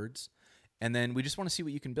appropriate keywords. And then we just want to see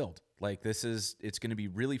what you can build. It's going to be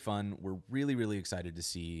really fun. We're really, really excited to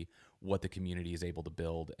see what the community is able to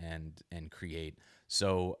build and create.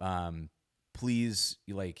 So please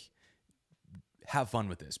have fun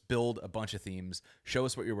with this. Build a bunch of themes. Show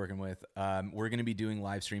us what you're working with. We're going to be doing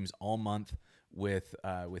live streams all month with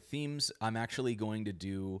themes. I'm actually going to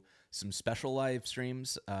do some special live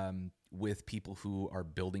streams with people who are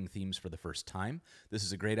building themes for the first time. This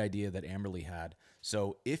is a great idea that Amberly had.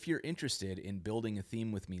 So if you're interested in building a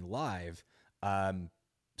theme with me live,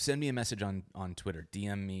 send me a message on Twitter.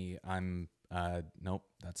 DM me. Nope,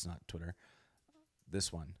 that's not Twitter.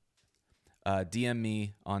 This one. DM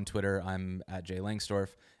me on Twitter. I'm at Jay Langsdorf,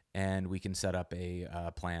 and we can set up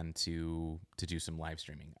a plan to do some live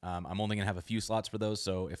streaming. I'm only going to have a few slots for those,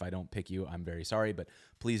 so if I don't pick you, I'm very sorry, but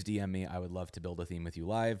please DM me. I would love to build a theme with you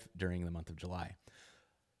live during the month of July.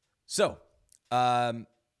 So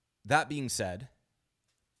that being said,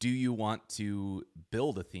 do you want to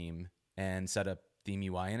build a theme and set up theme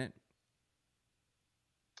UI in it?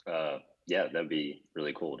 Yeah, that'd be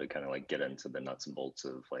really cool to kind of get into the nuts and bolts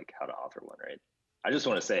of how to author one, right? I just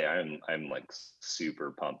want to say I'm like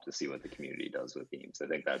super pumped to see what the community does with themes. I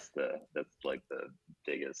think that's like the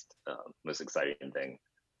biggest, most exciting thing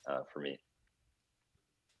for me.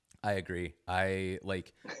 I agree.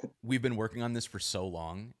 We've been working on this for so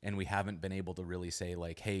long and we haven't been able to really say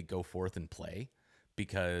like, hey, go forth and play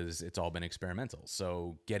because it's all been experimental.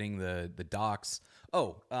 So getting the docs.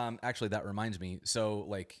 Oh, actually that reminds me. So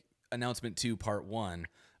like announcement 2 part 1,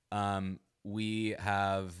 we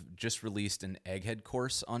have just released an egghead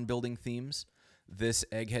course on building themes. This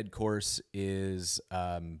egghead course is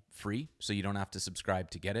free, so you don't have to subscribe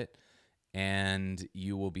to get it, and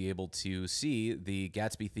you will be able to see the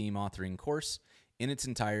Gatsby theme authoring course in its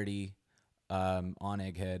entirety on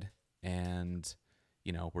Egghead. And,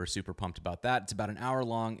 we're super pumped about that. It's about an hour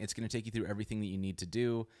long. It's going to take you through everything that you need to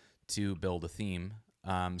do to build a theme.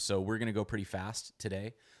 So we're going to go pretty fast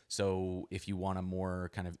today. So if you want a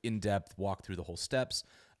more kind of in-depth walk through the whole steps,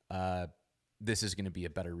 this is going to be a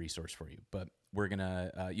better resource for you. But we're going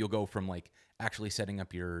to, you'll go from like actually setting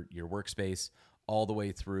up your workspace all the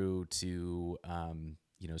way through to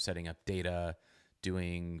setting up data,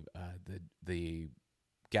 doing the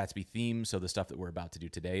Gatsby theme. So the stuff that we're about to do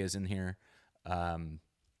today is in here,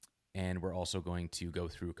 and we're also going to go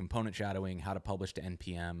through component shadowing, how to publish to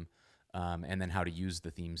npm, and then how to use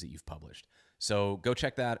the themes that you've published. So go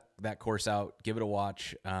check that course out. Give it a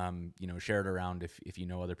watch. Share it around if you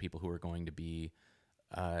know other people who are going to be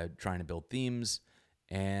trying to build themes.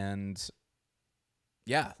 And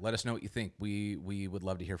yeah, let us know what you think. We would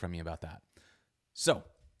love to hear from you about that. So,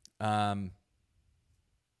 what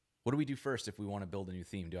do we do first if we want to build a new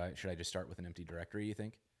theme? Should I just start with an empty directory, you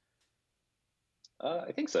think?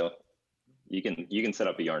 I think so. You can set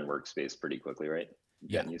up a Yarn workspace pretty quickly, right?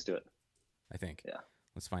 You've gotten used to it. I think. Yeah.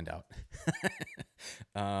 Let's find out.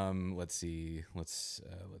 Let's see. Let's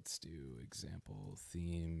do example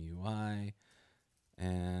theme UI.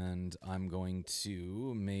 And I'm going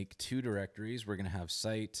to make 2 directories. We're going to have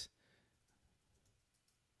site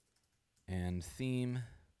and theme.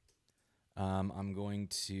 I'm going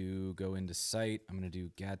to go into site. I'm going to do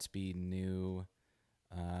Gatsby new,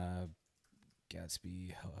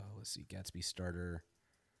 Gatsby, let's see, Gatsby starter,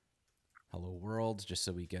 hello world, just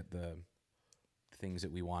so we get the things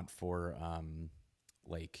that we want for,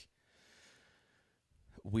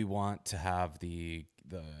 we want to have the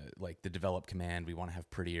develop command. We want to have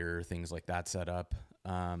prettier things like that set up.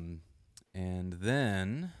 And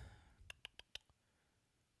then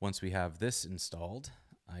once we have this installed,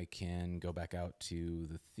 I can go back out to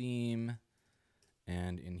the theme,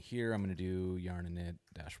 and in here I'm going to do yarn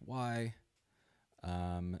init-y,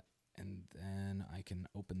 and then I can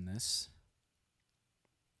open this.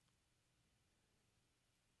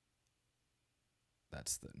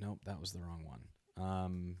 Nope, that was the wrong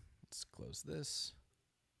one. Let's close this.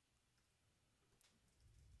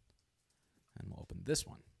 And we'll open this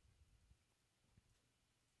one.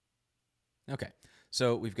 Okay,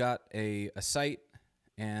 so we've got a site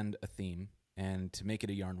and a theme. And to make it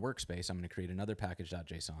a Yarn workspace, I'm going to create another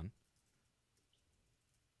package.json.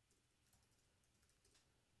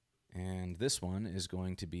 And this one is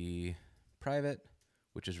going to be private,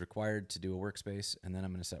 which is required to do a workspace. And then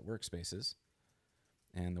I'm going to set workspaces.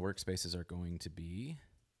 And the workspaces are going to be,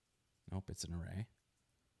 nope, it's an array.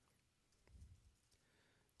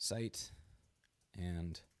 Site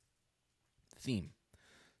and theme.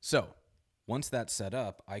 So once that's set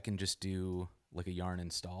up, I can just do like a yarn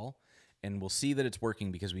install, and we'll see that it's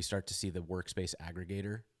working because we start to see the workspace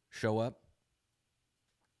aggregator show up.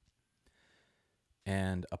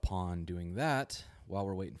 And upon doing that, while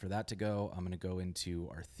we're waiting for that to go, I'm going to go into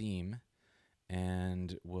our theme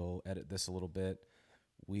and we'll edit this a little bit.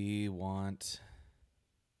 We want,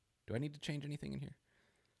 do I need to change anything in here?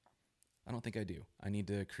 I don't think I do. I need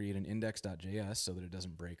to create an index.js so that it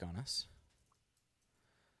doesn't break on us.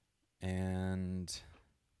 And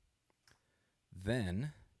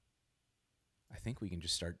then I think we can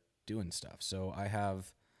just start doing stuff. So I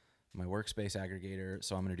have my workspace aggregator.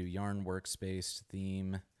 So I'm going to do yarn workspace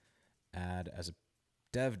theme, add as a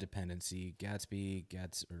dev dependency, Gatsby,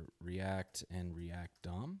 React, and React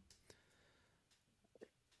DOM.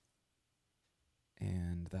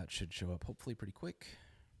 And that should show up hopefully pretty quick.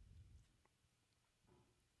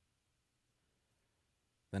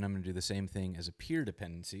 Then I'm going to do the same thing as a peer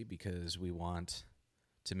dependency because we want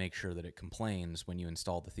to make sure that it complains when you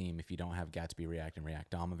install the theme if you don't have Gatsby React and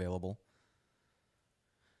React DOM available.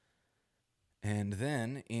 And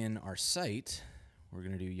then in our site, we're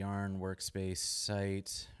going to do yarn workspace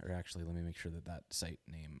site, or actually let me make sure that that site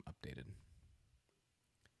name updated.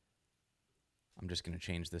 I'm just going to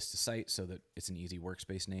change this to site so that it's an easy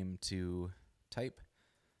workspace name to type.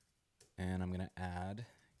 And I'm going to add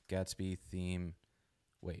Gatsby theme.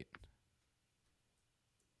 Wait.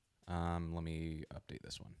 Let me update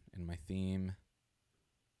this one. In my theme,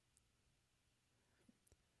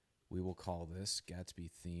 we will call this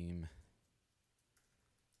Gatsby theme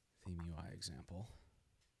UI example.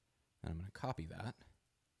 And I'm going to copy that.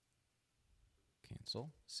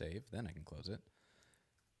 Cancel, save, then I can close it.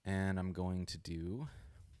 And I'm going to do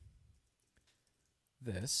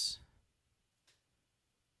this.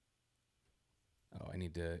 Oh, I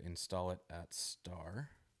need to install it at star.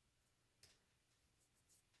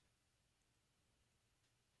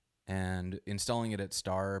 And installing it at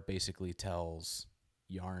star basically tells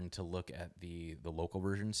Yarn to look at the local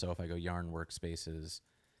version. So if I go Yarn workspaces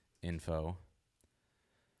info,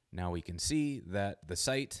 now we can see that the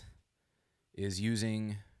site is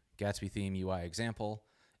using Gatsby theme UI example,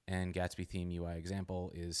 and Gatsby theme UI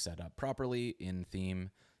example is set up properly in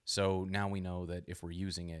theme. So now we know that if we're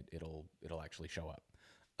using it, it'll actually show up.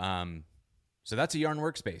 So that's a Yarn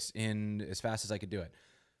workspace in as fast as I could do it.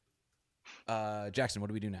 Jackson, what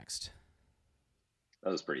do we do next?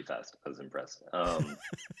 That was pretty fast. I was impressed.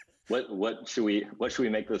 What should we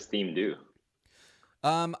make this theme do?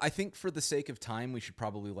 I think for the sake of time, we should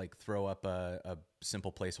probably like throw up a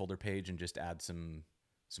simple placeholder page and just add some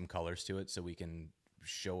colors to it so we can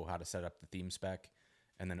show how to set up the theme spec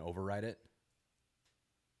and then override it.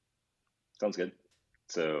 Sounds good.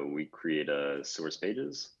 So we create a source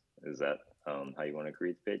pages. Is that how you want to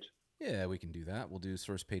create the page? Yeah, we can do that. We'll do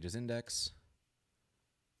source pages index,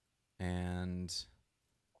 and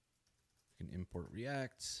we can import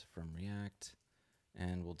React from React,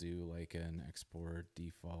 and we'll do like an export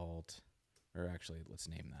default, or actually let's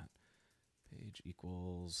name that page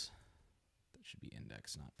equals, that should be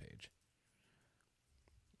index, not page.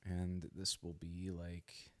 And this will be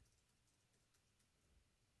like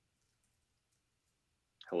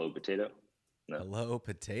hello potato. No. Hello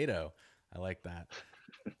potato. I like that.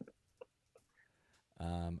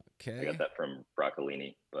 Okay. I got that from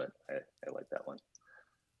broccolini, but I like that one.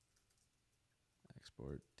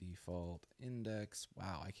 Export default index.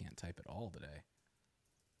 Wow, I can't type at all today.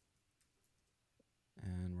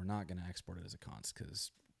 And we're not going to export it as a const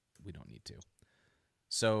because we don't need to.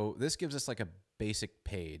 So this gives us like a basic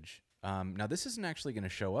page. Now this isn't actually going to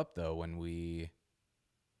show up though when we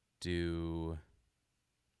do,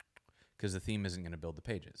 because the theme isn't going to build the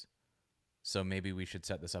pages. So maybe we should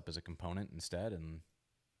set this up as a component instead. And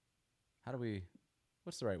how do we,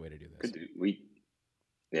 what's the right way to do this?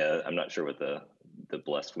 Yeah, I'm not sure what the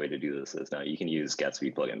blessed way to do this is now. You can use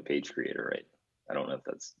Gatsby plugin page creator, right? I don't know if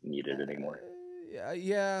that's needed anymore.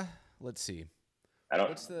 Yeah, let's see.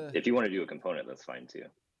 If you want to do a component, that's fine too.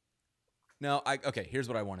 No, okay, here's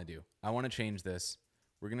what I want to do. I want to change this.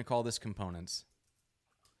 We're going to call this components,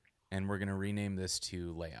 and we're going to rename this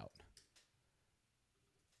to layout.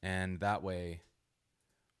 And that way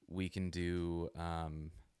we can do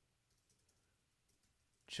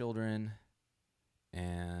children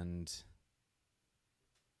and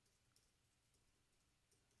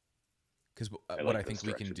because what I think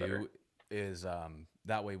we can do is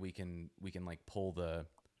that way we can like pull the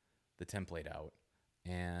template out,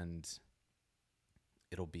 and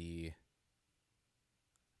it'll be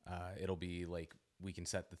like we can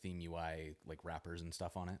set the theme UI like wrappers and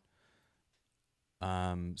stuff on it.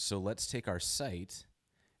 So let's take our site,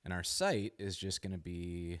 and our site is just going to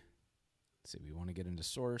be, let's see, we want to get into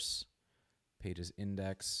source, pages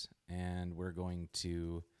index, and we're going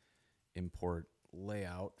to import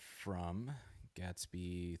layout from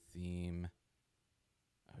Gatsby theme.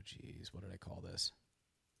 Oh geez, what did I call this?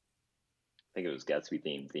 I think it was Gatsby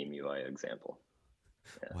theme UI example.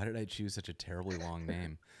 Yeah. Why did I choose such a terribly long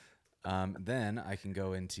name? Then I can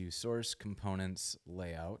go into source components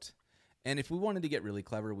layout. And if we wanted to get really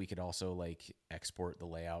clever, we could also like export the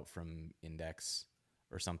layout from index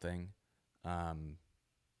or something. I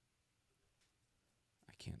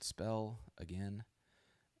can't spell again.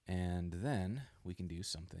 And then we can do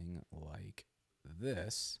something like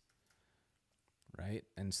this, right?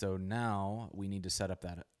 And so now we need to set up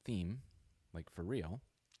that theme, like for real.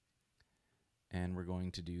 And we're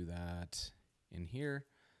going to do that in here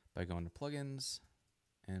by going to plugins.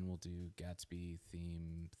 And we'll do Gatsby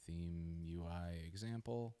theme UI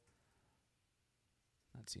example.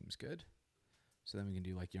 That seems good. So then we can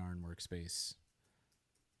do like Yarn workspace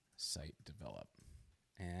site develop.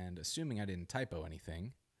 And assuming I didn't typo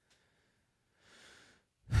anything,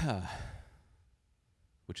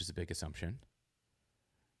 which is a big assumption.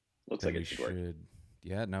 Looks like it should work.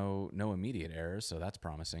 Yeah, no immediate errors, so that's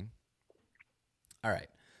promising. All right.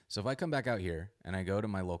 So if I come back out here and I go to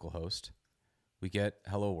my local host, we get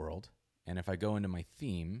hello world. And if I go into my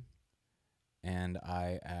theme, and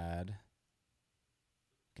I add,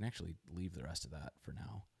 I can actually leave the rest of that for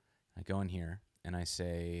now. I go in here and I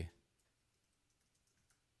say,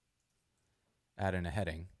 add in a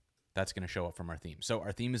heading. That's going to show up from our theme. So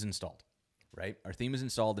our theme is installed, right? Our theme is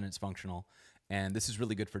installed and it's functional. And this is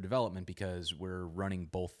really good for development because we're running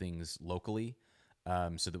both things locally,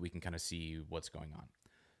 so that we can kind of see what's going on.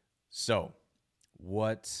 So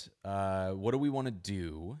what do we want to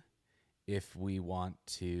do if we want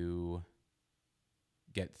to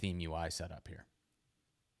get theme UI set up here?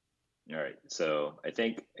 All right. So I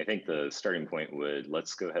think the starting point would,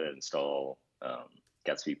 let's go ahead and install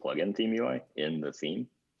Gatsby plugin theme UI in the theme.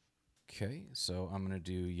 Okay, so I'm going to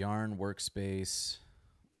do yarn workspace.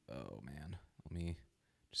 Oh man, let me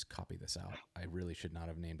just copy this out. I really should not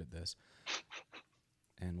have named it this.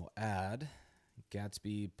 And we'll add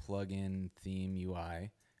Gatsby plugin theme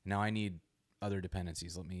UI. Now I need other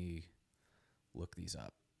dependencies. Let me look these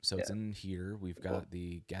up. So it's in here. We've got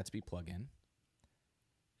the Gatsby plugin,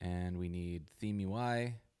 and we need theme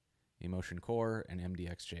UI, emotion core, and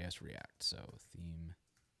MDX.js React. So theme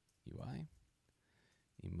UI,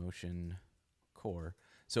 emotion core.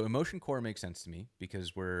 So emotion core makes sense to me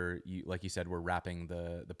because like you said, we're wrapping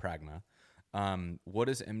the pragma. What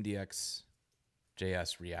is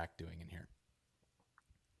MDX.js React doing in here?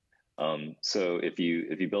 So if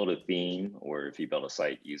you build a theme or if you build a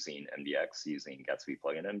site using MDX, using Gatsby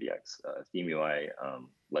plugin MDX, theme UI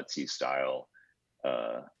lets you style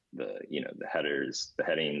the headers, the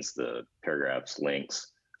headings, the paragraphs,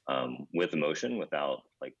 links with emotion without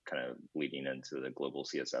like kind of bleeding into the global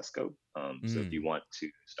CSS scope. So if you want to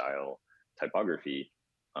style typography,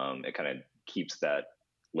 it kind of keeps that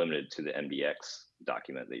limited to the MDX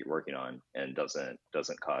document that you're working on and doesn't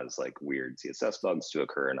cause like weird CSS bugs to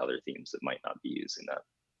occur in other themes that might not be using that.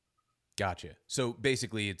 Gotcha. So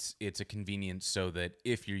basically it's a convenience so that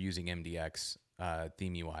if you're using MDX,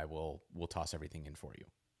 theme UI will toss everything in for you.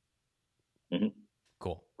 Mm-hmm.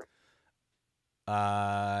 Cool.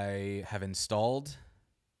 I have installed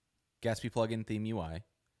Gatsby plugin theme UI.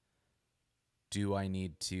 Do I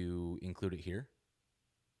need to include it here?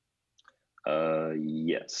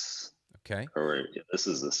 Yes. Okay. Or this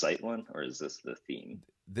is the site one, or is this the theme?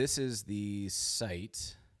 This is the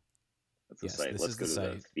site. That's the site. Let's go to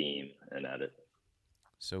the theme and add it.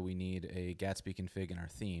 So we need a Gatsby config in our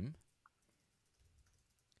theme.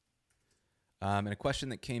 And a question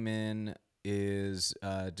that came in is,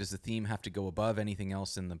 does the theme have to go above anything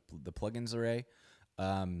else in the plugins array?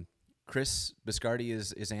 Chris Biscardi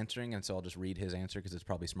is answering, and so I'll just read his answer because it's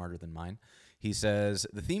probably smarter than mine. He says,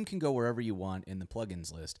 the theme can go wherever you want in the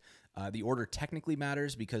plugins list. The order technically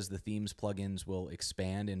matters because the theme's plugins will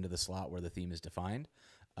expand into the slot where the theme is defined.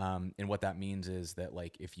 And what that means is that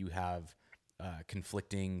like if you have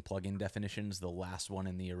conflicting plugin definitions, the last one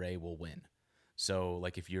in the array will win. So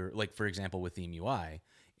like if you're, like for example with theme UI,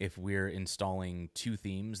 if we're installing two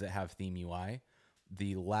themes that have theme UI,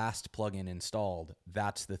 the last plugin installed,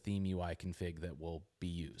 that's the theme UI config that will be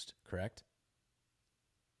used, correct?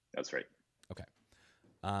 That's right. Okay.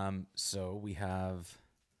 So we have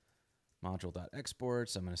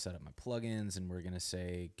module.exports. I'm going to set up my plugins, and we're going to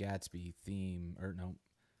say Gatsby theme, or no,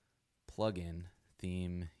 plugin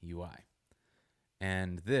theme UI.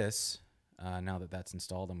 And this, now that that's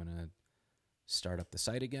installed, I'm going to start up the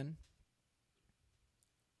site again.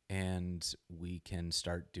 And we can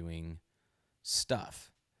start doing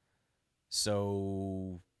stuff.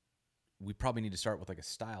 So we probably need to start with like a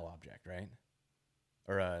style object, right?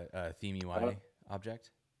 Or a theme UI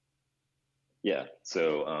object. Yeah,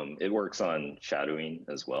 so it works on shadowing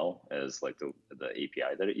as well as like the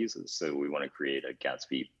API that it uses. So we want to create a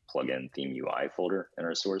Gatsby plugin theme UI folder in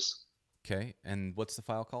our source. Okay, and what's the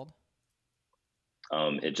file called?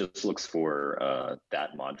 It just looks for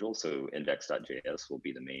that module. So index.js will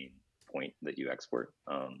be the main point that you export.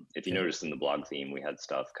 If you noticed in the blog theme, we had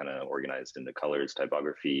stuff kind of organized into colors,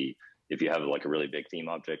 typography. If you have like a really big theme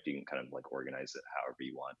object, you can kind of like organize it however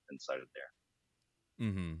you want inside of there.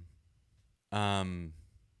 Mm-hmm.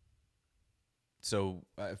 So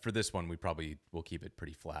for this one, we probably will keep it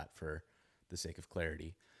pretty flat for the sake of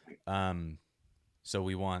clarity. So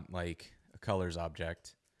we want like a colors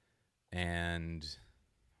object, and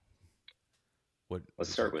what?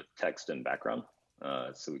 Let's start with text and background.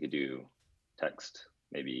 So we could do text,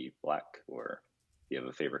 maybe black, or if you have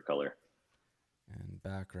a favorite color. And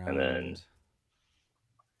background. And then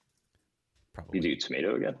probably you do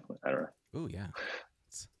tomato again. I don't know. Oh yeah,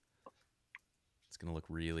 it's gonna look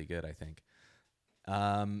really good, I think.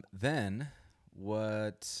 Then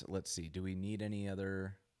what? Let's see. Do we need any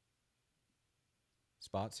other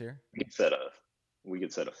spots here? We could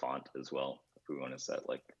set a font as well if we want to set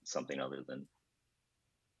like something other than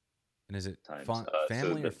And is it times. font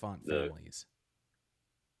family or font families?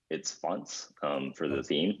 It's fonts for Oh. the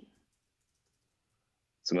theme.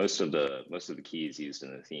 So most of the keys used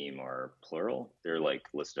in the theme are plural. They're like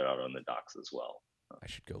listed out on the docs as well. I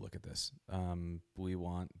should go look at this. We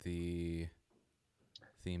want the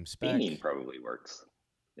theme spec. Theming probably works.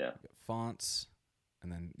 Yeah. Fonts,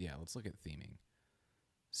 and then yeah, let's look at theming.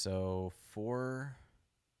 So for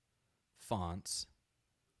fonts,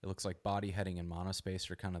 it looks like body, heading, and monospace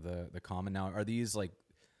are kind of the common. Now, are these like,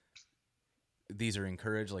 these are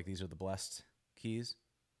encouraged, like these are the blessed keys?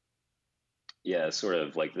 Yeah, sort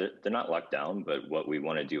of like they're not locked down, but what we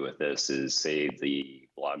want to do with this is say the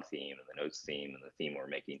blog theme and the notes theme and the theme we're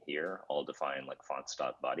making here all define like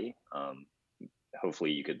fonts.body.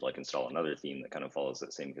 Hopefully you could like install another theme that kind of follows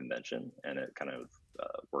that same convention and it kind of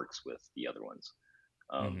works with the other ones.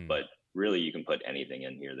 But really you can put anything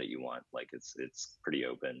in here that you want. Like it's pretty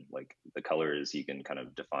open. Like the colors you can kind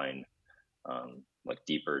of define like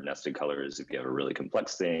deeper nested colors. If you have a really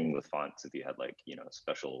complex thing with fonts, if you had like, you know,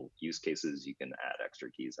 special use cases, you can add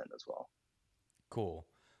extra keys in as well. Cool.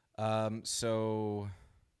 So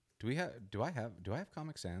do I have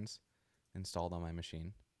Comic Sans installed on my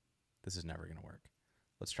machine? This is never going to work.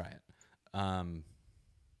 Let's try it. And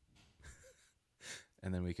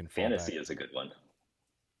then we can Fantasy is a good one.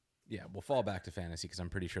 Yeah, we'll fall back to fantasy because I'm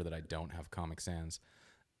pretty sure that I don't have Comic Sans.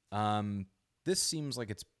 This seems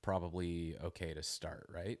like it's probably okay to start,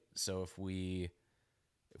 right? So if we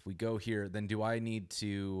go here, then do I need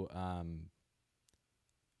to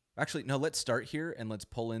actually no, let's start here and let's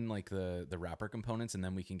pull in like the wrapper components and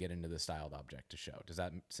then we can get into the styled object to show. Does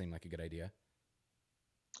that seem like a good idea?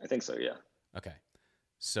 I think so, yeah. Okay.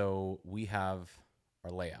 So we have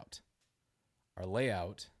our layout. Our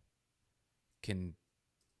layout can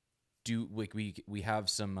do like we have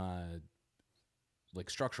some like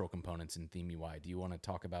structural components in Theme UI. Do you want to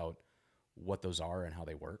talk about what those are and how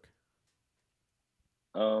they work?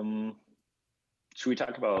 Should we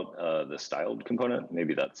talk about the styled component?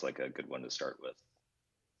 Maybe that's like a good one to start with.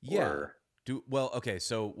 Yeah. Okay.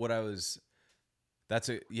 So because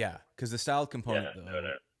the styled component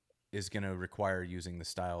is going to require using the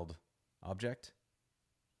styled object.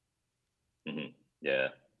 Yeah.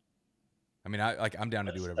 I mean, I'm down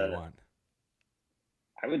to do whatever you want.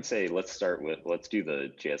 I would say let's do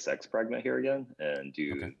the JSX pragma here again and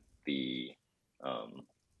do the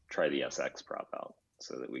try the SX prop out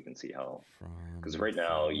so that we can see how, because right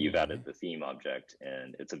now you've added the theme object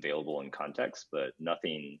and it's available in context, but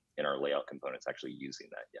nothing in our layout components actually using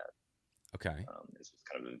that yet. Okay. It's just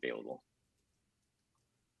kind of available.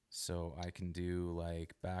 So I can do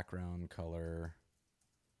like background color,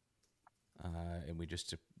 and we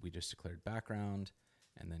just declared background,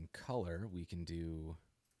 and then color we can do.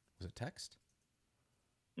 Was it text?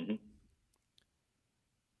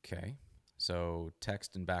 Okay, so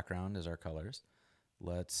text and background is our colors.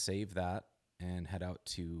 Let's save that and head out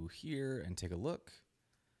to here and take a look.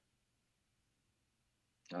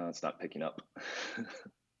 It's not picking up.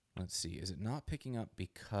 Let's see. Is it not picking up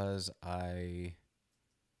because do I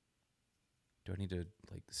need to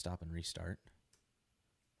like stop and restart?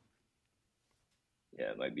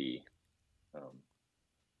 Yeah, it might be.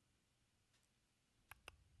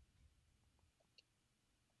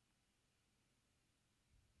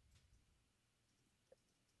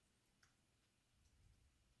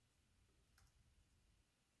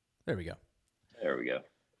 There we go. There we go.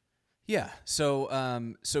 Yeah. So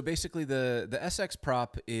basically the SX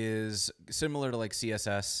prop is similar to like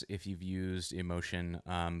CSS if you've used Emotion,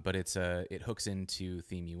 but it hooks into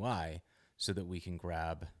Theme UI so that we can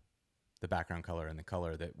grab the background color and the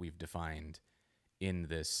color that we've defined in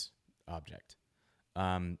this object.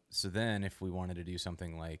 So then if we wanted to do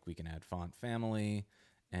something like we can add font family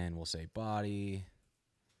and we'll say body,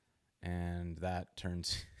 and that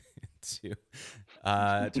turns into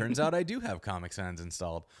turns out I do have Comic Sans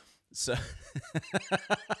installed. So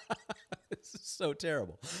this is so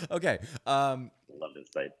terrible. Okay. Love this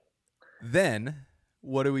site. Then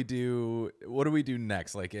what do we do? What do we do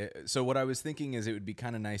next? Like, so what I was thinking is it would be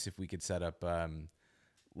kind of nice if we could set up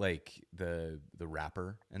like the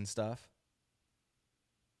wrapper and stuff.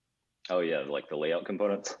 Oh yeah, like the layout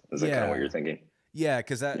components. Is that kind of what you're thinking? Yeah,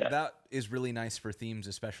 because that is really nice for themes,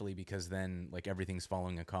 especially because then like everything's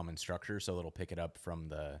following a common structure, so it'll pick it up from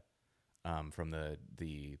the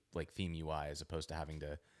like theme UI as opposed to having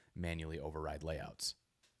to manually override layouts.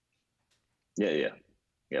 Yeah.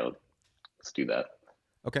 Let's do that.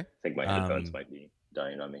 Okay. I think my headphones might be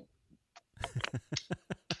dying on me.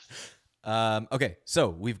 Okay, so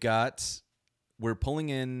we're pulling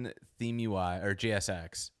in theme UI or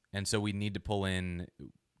JSX And so we need to pull in.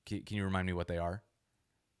 Can you remind me what they are?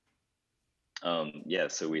 Yeah,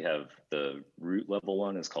 so we have the root level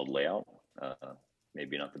one is called layout.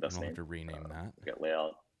 Maybe not the And best we'll have name. to rename that. We got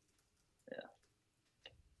layout.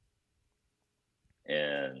 Yeah.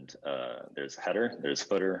 And there's header, there's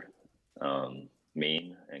footer,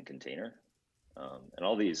 main, and container. And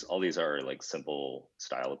all these are like simple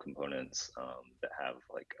style components that have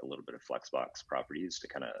like a little bit of flexbox properties to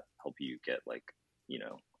kind of help you get like, you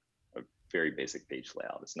know, a very basic page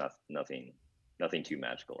layout. It's nothing too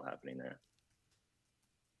magical happening there.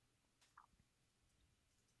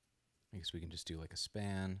 I guess we can just do like a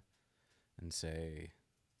span and say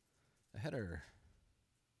a header.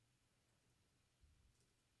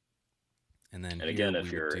 And then and again,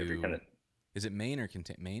 if you're kind of, is it main or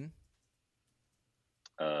contain main?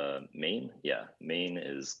 Main, yeah, main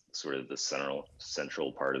is sort of the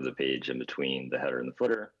central part of the page in between the header and the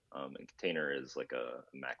footer, and container is like a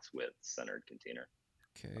max width centered container.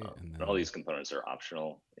 Okay, and all these components are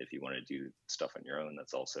optional. If you want to do stuff on your own,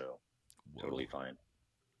 that's also totally fine.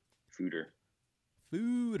 Footer.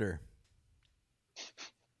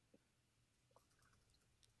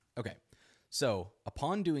 Okay, so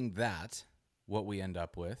upon doing that, what we end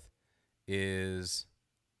up with is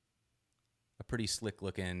a pretty slick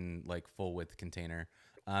looking like full width container.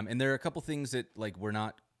 And there are a couple things that like we're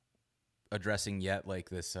not addressing yet, like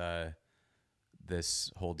this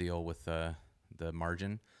this whole deal with the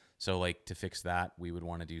margin. So like to fix that, we would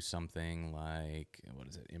want to do something like, what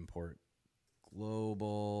is it? Import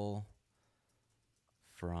global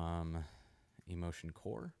from emotion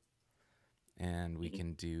core. And we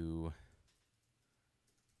can do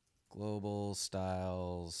global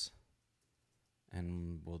styles,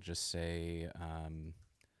 and we'll just say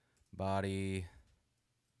body,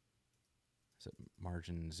 is it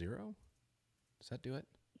margin 0? Does that do it?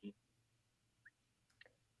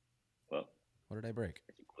 Well, what did I break?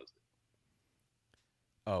 if you closed it.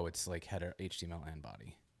 Oh, it's like header, HTML, and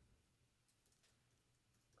body.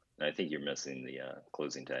 I think you're missing the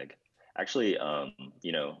closing tag. Actually,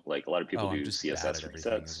 you know, like a lot of people do just CSS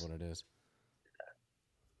resets. Is what it is.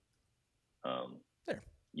 There.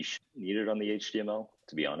 You should need it on the HTML,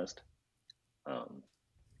 to be honest.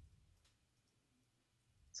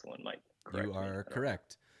 Someone might correct me. You are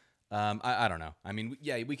correct. I don't know. I mean,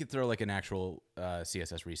 yeah, we could throw like an actual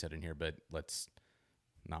CSS reset in here, but let's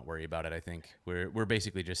not worry about it. I think we're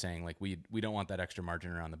basically just saying like we don't want that extra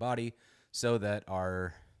margin around the body, so that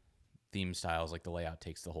our theme styles, like the layout,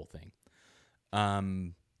 takes the whole thing.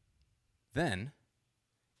 Then,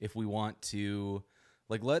 if we want to,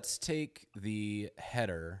 like, let's take the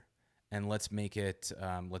header and let's make it,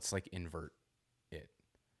 let's like invert it.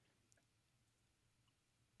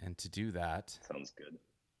 And to do that, sounds good.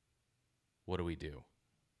 What do we do?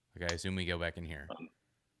 Okay, I assume we go back in here.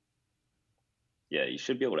 Yeah, you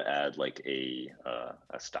should be able to add like a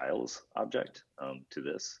styles object to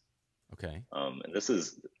this. Okay. And this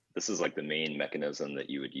is like the main mechanism that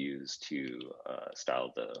you would use to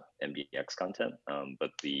style the MDX content. But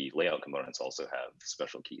the layout components also have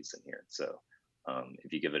special keys in here. So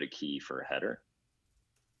if you give it a key for header.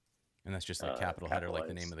 And that's just like capital header, like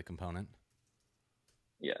the name of the component.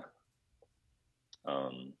 Yeah.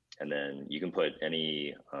 And then you can put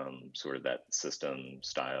any sort of that system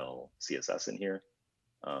style CSS in here.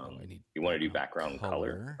 You want to do background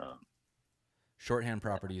color. Shorthand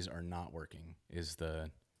properties are not working is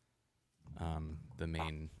the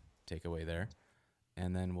main takeaway there.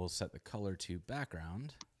 And then we'll set the color to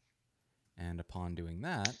background. And upon doing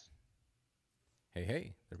that,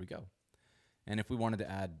 hey, there we go. And if we wanted to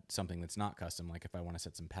add something that's not custom, like if I want to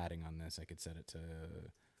set some padding on this, I could set it to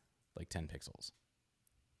like 10 pixels.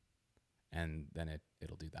 And then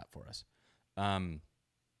it'll do that for us.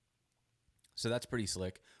 So that's pretty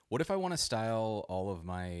slick. What if I want to style all of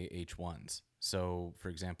my H1s? So for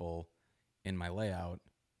example, in my layout,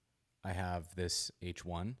 I have this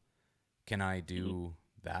H1. Can I do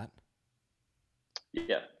that?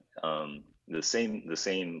 Yeah. The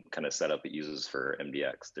same kind of setup it uses for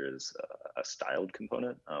MDX. There's a styled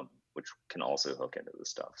component, which can also hook into this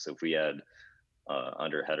stuff. So if we add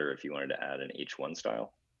under header, if you wanted to add an H1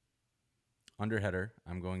 style. Under header,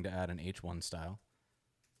 I'm going to add an H1 style.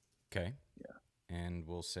 Okay. Yeah. And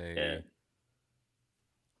we'll say,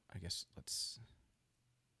 I guess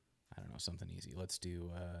I don't know, something easy. Let's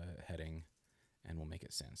do heading, and we'll make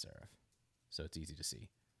it sans serif, so it's easy to see.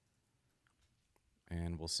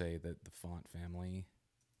 And we'll say that the font family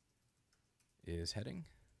is heading.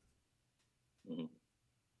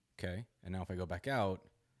 Okay. And now if I go back out,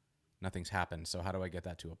 nothing's happened. So how do I get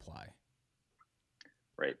that to apply?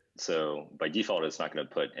 Right. So by default, it's not going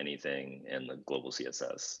to put anything in the global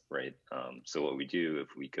CSS, right? So what we do,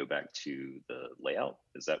 if we go back to the layout,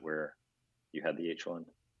 is that where you had the H1?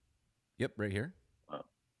 Yep, right here.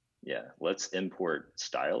 Yeah, let's import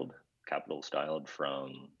styled, capital styled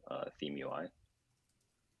from theme UI.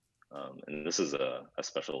 And this is a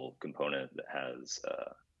special component that has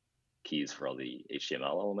keys for all the HTML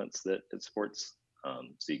elements that it supports.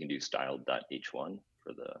 So you can do styled.h1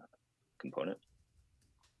 for the component.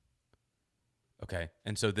 Okay.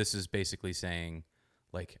 And so this is basically saying,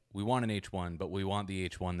 like, we want an H1, but we want the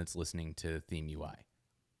H1 that's listening to theme UI.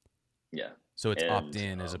 Yeah. So it's And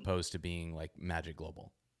opt-in as opposed to being like Magic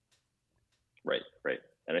Global. Right, right.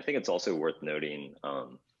 And I think it's also worth noting,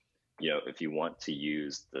 if you want to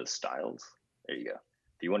use the styles, there you go.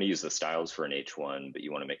 If you want to use the styles for an H1, but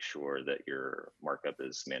you want to make sure that your markup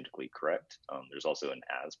is semantically correct, there's also an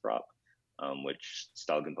as prop, which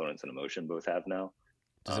style components and emotion both have now.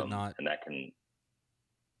 Does it not? And that can,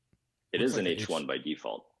 it is like an H1 by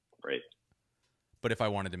default, right? But if I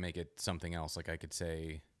wanted to make it something else, like I could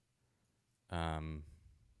say, could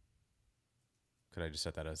I just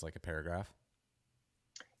set that as like a paragraph?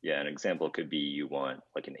 Yeah, an example could be you want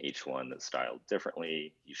like an H1 that's styled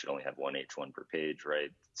differently. You should only have one H1 per page,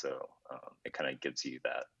 right? So it kind of gives you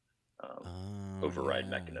that override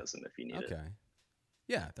mechanism if you need it. Okay.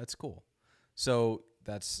 Yeah, that's cool. So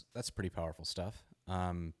that's pretty powerful stuff.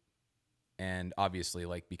 And obviously,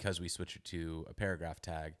 like, because we switched it to a paragraph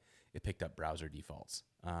tag, it picked up browser defaults.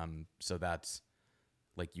 So that's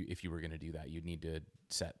like, if you were going to do that, you'd need to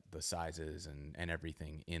set the sizes and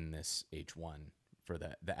everything in this H1 for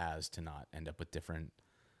the as to not end up with different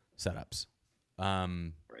setups.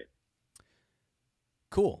 Right.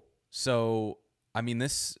 Cool. So, I mean,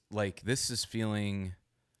 this is feeling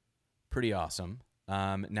pretty awesome.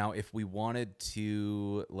 Now, if we wanted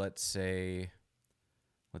to, let's see,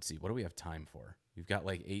 what do we have time for? We've got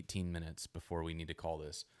like 18 minutes before we need to call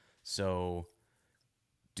this. So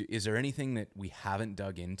is there anything that we haven't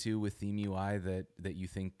dug into with Theme UI that you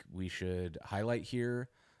think we should highlight here?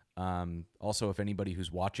 Also, if anybody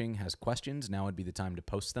who's watching has questions, now would be the time to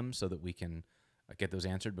post them so that we can get those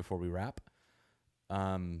answered before we wrap.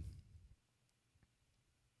 Yeah.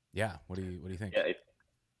 What do you think? Yeah,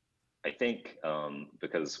 I think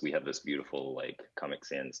because we have this beautiful like Comic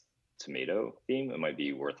Sans tomato theme, it might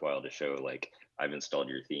be worthwhile to show like I've installed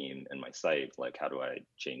your theme in my site. Like, how do I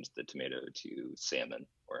change the tomato to salmon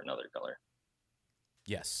or another color?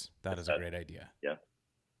 Yes, that is a great idea. Yeah.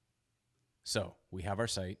 So we have our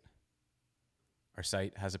site. Our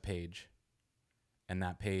site has a page, and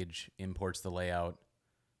that page imports the layout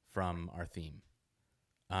from our theme.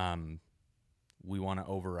 We want to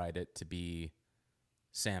override it to be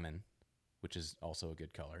salmon, which is also a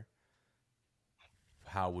good color.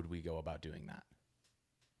 How would we go about doing that?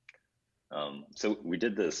 So we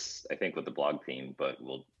did this, I think, with the blog theme, but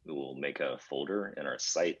we'll make a folder in our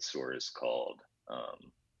site source called.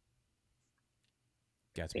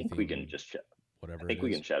 Gatsby I think theme, we can just whatever. I think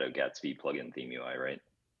we can shadow Gatsby plugin theme UI, right?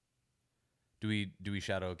 Do we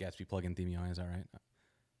shadow Gatsby plugin theme UI? Is that right?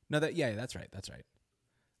 No, that's right. That's right.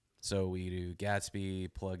 So we do Gatsby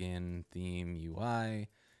plugin theme UI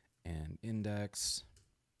and index,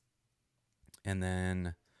 and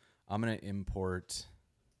then I'm gonna import,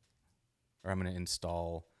 or I'm gonna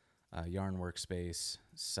install Yarn Workspace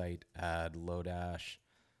site add lodash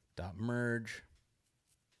dot merge.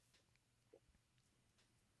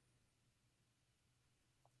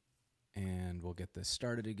 And we'll get this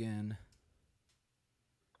started again.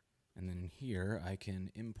 And then here I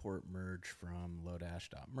can import merge from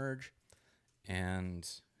lodash.merge and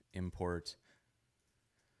import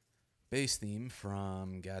base theme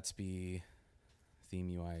from Gatsby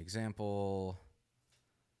theme UI example,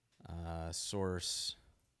 source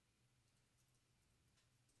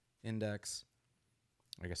index.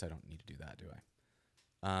 I guess I don't need to do that, do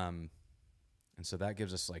I? And so that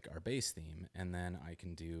gives us like our base theme, and then I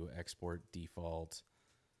can do export default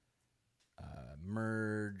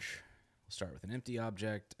merge. We'll start with an empty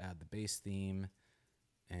object, add the base theme,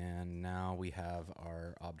 and now we have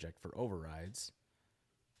our object for overrides.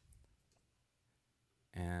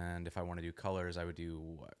 And if I want to do colors, I would do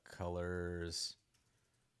what colors?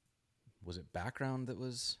 Was it background that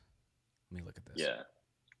was? Let me look at this. Yeah.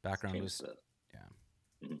 Background was, yeah.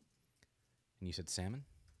 Mm-hmm. And you said salmon?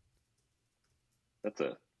 It's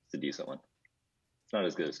a decent one. It's not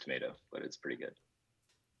as good as tomato, but it's pretty good.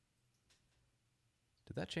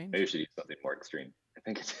 Did that change? Maybe we should do something more extreme. I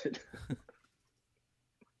think it did.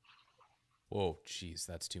 Whoa, geez,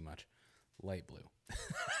 that's too much. Light blue.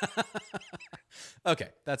 Okay,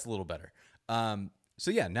 that's a little better.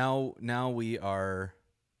 So yeah, now we are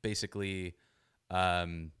basically,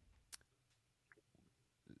 um,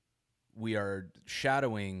 we are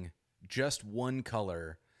shadowing just one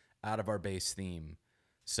color out of our base theme.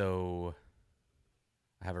 So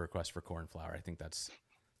I have a request for cornflower. I think that's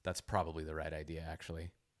probably the right idea, actually.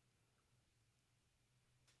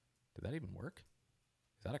 Did that even work?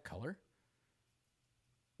 Is that a color?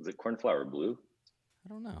 Is it cornflower blue? I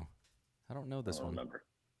don't know. I don't know this I don't one. remember.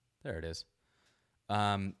 There it is.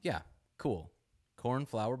 Yeah, cool.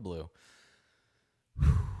 Cornflower blue.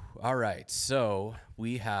 All right, so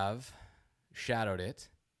we have shadowed it.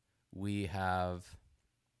 We have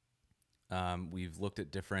we've looked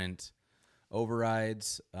at different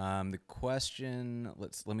overrides. The question,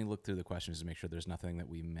 let me look through the questions to make sure there's nothing that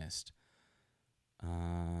we missed.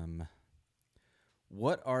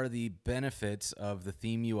 What are the benefits of the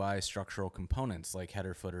theme UI structural components like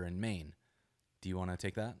header, footer, and main? Do you want to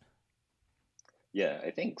take that? Yeah,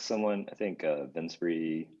 I think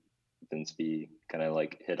Vinsby kind of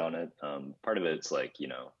like hit on it. Part of it's like,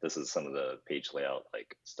 this is some of the page layout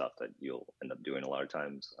like stuff that you'll end up doing a lot of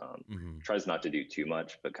times. Tries not to do too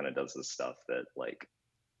much, but kind of does the stuff that like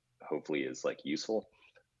hopefully is like useful.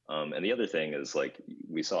 And the other thing is like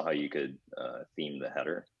we saw how you could theme the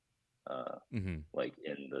header like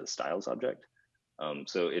in the styles object.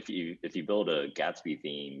 So if you build a Gatsby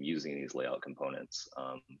theme using these layout components,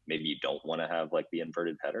 maybe you don't want to have like the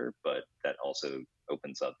inverted header, but that also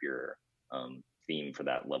opens up your theme for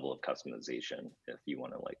that level of customization if you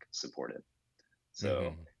want to like support it.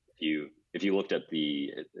 So if you looked at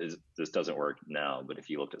this doesn't work now, but if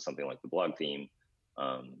you looked at something like the blog theme,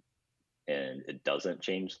 and it doesn't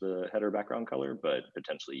change the header background color, but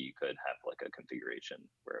potentially you could have like a configuration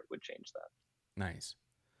where it would change that. Nice.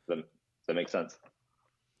 Does that make sense?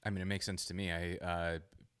 I mean, it makes sense to me.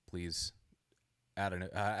 Please add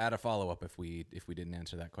a follow up if we didn't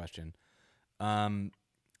answer that question.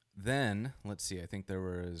 Then let's see. I think there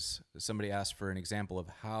was somebody asked for an example of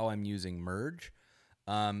how I'm using merge.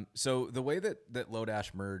 So the way that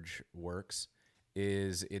Lodash merge works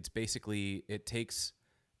is it takes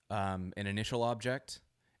an initial object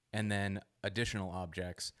and then additional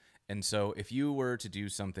objects. And so if you were to do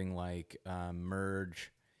something like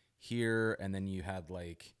merge here, and then you had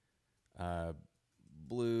like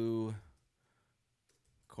blue,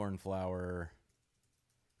 cornflower,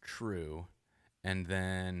 true, and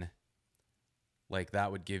then like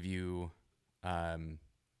that would give you like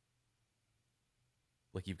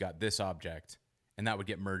you've got this object, and that would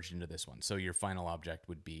get merged into this one. So your final object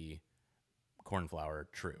would be cornflower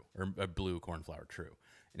true, or blue cornflower true.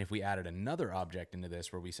 And if we added another object into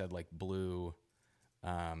this where we said like blue,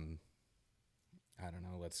 I don't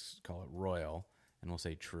know, let's call it royal, and we'll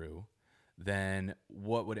say true, then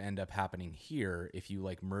what would end up happening here if you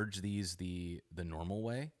like merge these the normal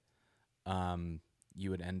way,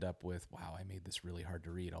 you would end up with, wow, I made this really hard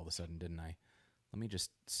to read all of a sudden, didn't I? Let me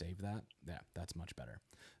just save that. Yeah, that's much better.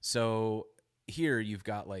 So here you've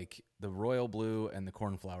got like the royal blue and the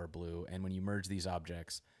cornflower blue, and when you merge these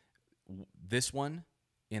objects, this one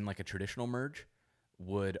in like a traditional merge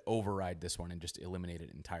would override this one and just eliminate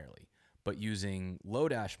it entirely. But using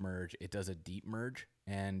Lodash merge, it does a deep merge,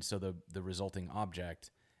 and so the resulting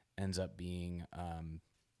object ends up being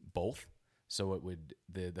both. So it would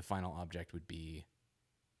the final object would be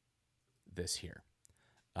this here.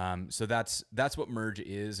 So that's what merge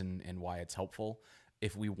is and why it's helpful.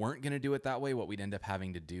 If we weren't going to do it that way, what we'd end up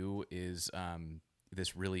having to do is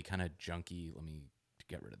this really kind of junky. Let me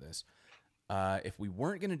get rid of this. If we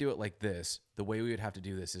weren't going to do it like this, the way we would have to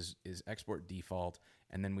do this is export default,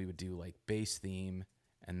 and then we would do like base theme,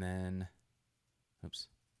 and then,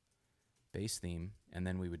 base theme, and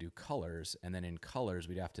then we would do colors, and then in colors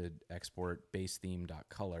we'd have to export base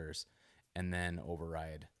theme.colors, and then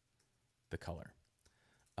override the color.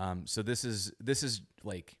 So this is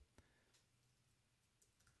like,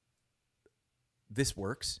 this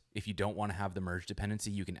works. If you don't want to have the merge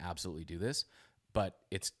dependency, you can absolutely do this, but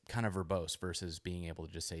it's kind of verbose versus being able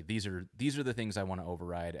to just say, these are the things I want to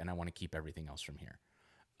override, and I want to keep everything else from here.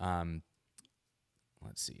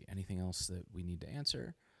 Let's see, anything else that we need to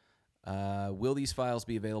answer? Will these files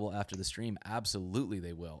be available after the stream? Absolutely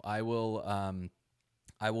they will. I will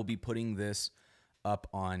be putting this up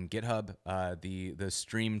on GitHub. The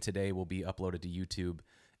stream today will be uploaded to YouTube,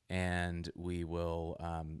 and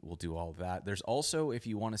we'll do all of that. There's also, if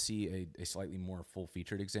you want to see a slightly more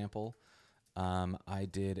full-featured example, I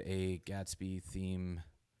did a Gatsby theme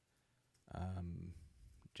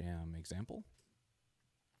jam example.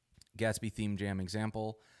 Gatsby theme jam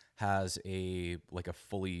example has a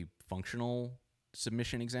fully functional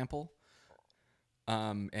submission example,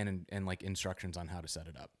 and like instructions on how to set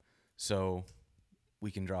it up. So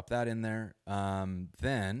we can drop that in there.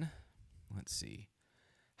 Then let's see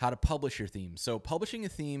how to publish your theme. So publishing a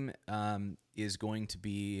theme is going to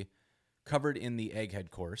be covered in the Egghead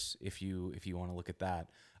course if you want to look at that.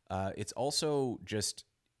 It's also just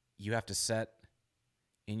you have to set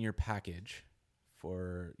in your package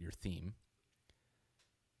for your theme.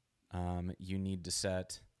 You need to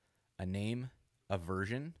set a name, a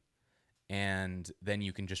version, and then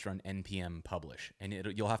you can just run npm publish. And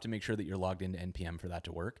you'll have to make sure that you're logged into npm for that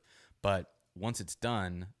to work. But once it's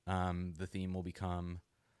done, the theme will become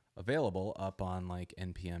available up on like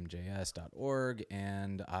npmjs.org.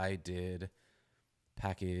 And I did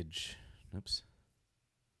package,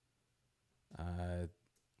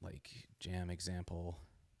 like jam example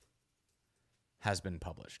has been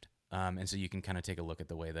published. And so you can kind of take a look at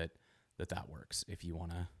the way that works if you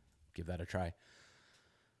want to give that a try.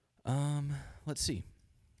 Let's see.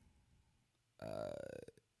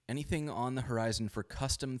 Anything on the horizon for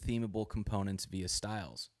custom themable components via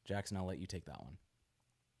styles? Jackson, I'll let you take that one.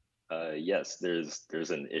 Yes,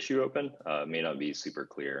 there's an issue open. It may not be super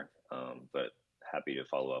clear, but happy to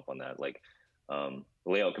follow up on that. Like the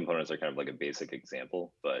layout components are kind of like a basic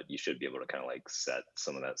example, but you should be able to kind of like set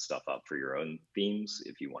some of that stuff up for your own themes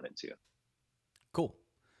if you wanted to. Cool.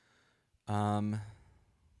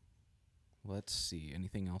 Let's see.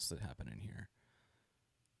 Anything else that happened in here?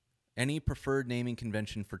 Any preferred naming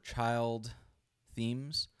convention for child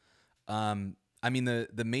themes? I mean,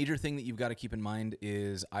 the major thing that you've got to keep in mind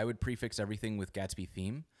is I would prefix everything with Gatsby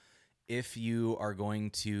theme. If you are going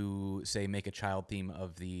to, say, make a child theme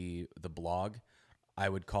of the blog, I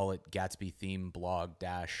would call it Gatsby theme blog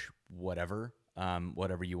dash whatever,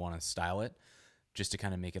 whatever you want to style it, just to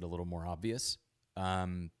kind of make it a little more obvious.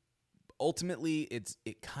 Ultimately,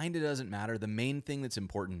 it kind of doesn't matter. The main thing that's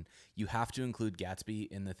important, you have to include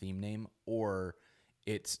Gatsby in the theme name, or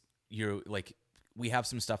we have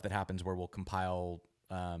some stuff that happens where we'll compile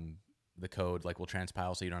the code, like we'll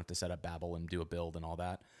transpile so you don't have to set up Babel and do a build and all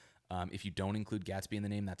that. If you don't include Gatsby in the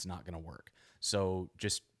name, that's not going to work. So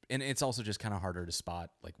and it's also just kind of harder to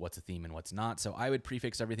spot like what's a theme and what's not. So I would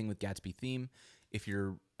prefix everything with Gatsby theme. If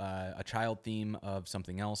you're a child theme of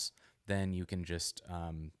something else, then you can just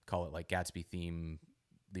call it like Gatsby theme,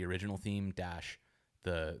 the original theme dash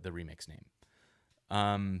the remix name.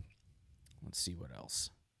 Let's see what else.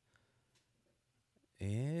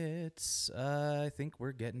 I think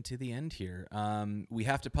we're getting to the end here. We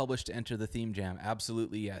have to publish to enter the theme jam.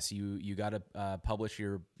 Absolutely, yes. You got to publish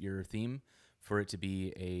your theme for it to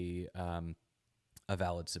be a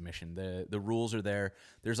valid submission. The rules are there.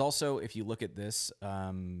 There's also, if you look at this,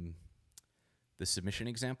 the submission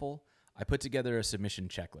example, I put together a submission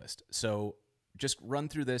checklist. So just run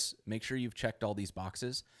through this, make sure you've checked all these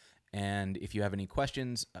boxes. And if you have any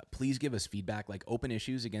questions, please give us feedback, like open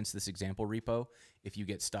issues against this example repo if you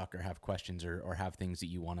get stuck or have questions or have things that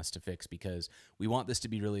you want us to fix, because we want this to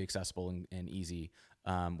be really accessible and easy.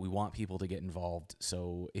 We want people to get involved.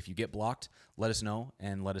 So if you get blocked, let us know,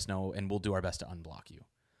 and we'll do our best to unblock you.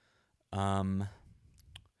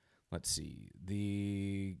 Let's see.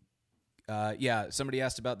 Somebody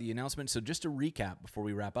asked about the announcement. So just to recap before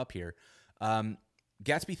we wrap up here,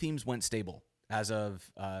 Gatsby themes went stable as of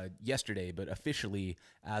yesterday, but officially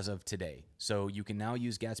as of today. So you can now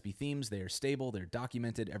use Gatsby themes. They are stable. They're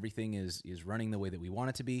documented. Everything is running the way that we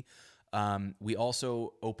want it to be. We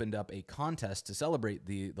also opened up a contest to celebrate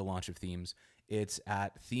the launch of themes. It's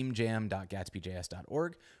at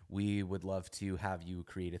themejam.gatsbyjs.org. We would love to have you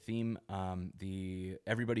create a theme.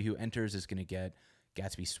 Everybody who enters is going to get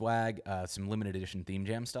Gatsby swag, some limited edition theme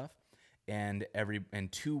jam stuff. And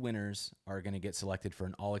 2 winners are going to get selected for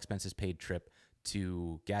an all expenses paid trip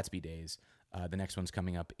to Gatsby Days. The next one's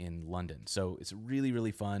coming up in London. So it's really,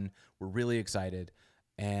 really fun. We're really excited.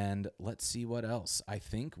 And let's see what else. I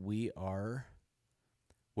think we're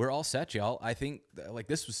all set, y'all. I think like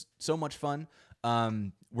this was so much fun.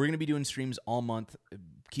 We're going to be doing streams all month.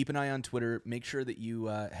 Keep an eye on Twitter. Make sure that you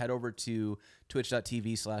head over to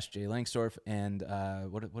twitch.tv/jlangsdorf and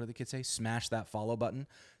what do the kids say? Smash that follow button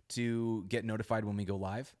to get notified when we go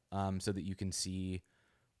live, so that you can see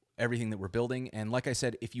everything that we're building. And like I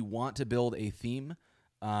said, if you want to build a theme,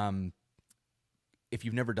 if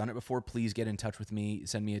you've never done it before, please get in touch with me.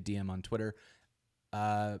 Send me a DM on Twitter.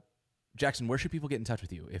 Jackson, where should people get in touch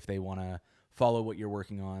with you if they want to follow what you're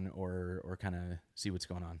working on or kind of see what's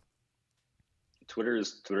going on? Twitter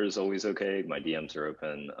is always okay. My DMs are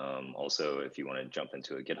open. Also, if you want to jump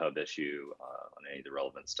into a GitHub issue on any of the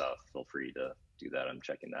relevant stuff, feel free to do that. I'm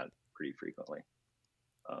checking that pretty frequently.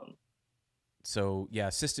 So yeah,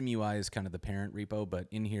 System UI is kind of the parent repo, but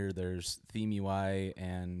in here there's Theme UI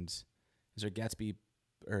and is there Gatsby,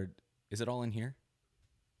 or is it all in here?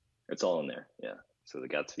 It's all in there. Yeah. So the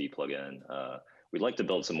Gatsby plugin. We'd like to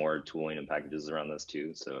build some more tooling and packages around this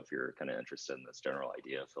too. So if you're kind of interested in this general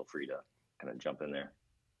idea, feel free to kind of jump in there.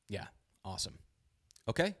 Yeah. Awesome.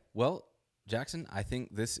 Okay. Well, Jackson, I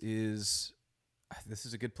think this is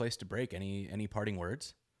a good place to break. Any parting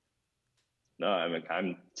words? No,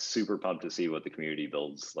 I'm super pumped to see what the community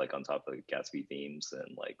builds like on top of the Gatsby themes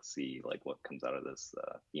and like see like what comes out of this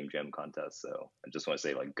theme jam contest. So I just want to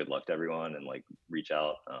say like good luck to everyone and like reach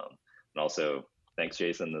out. And also thanks,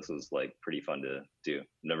 Jason. This was like pretty fun to do.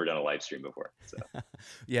 Never done a live stream before. So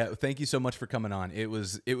Yeah, thank you so much for coming on. It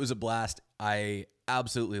was a blast. I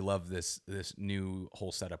absolutely love this new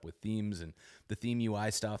whole setup with themes, and the theme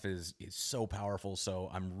UI stuff is so powerful.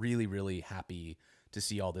 So I'm really happy to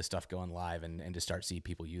see all this stuff going live and to start see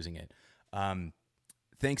people using it.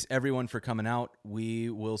 Thanks everyone for coming out. We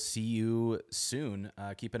will see you soon.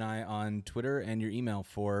 Keep an eye on Twitter and your email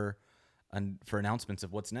for announcements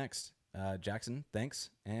of what's next. Jackson, thanks,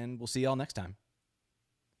 and we'll see y'all next time.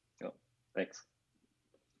 oh, thanks.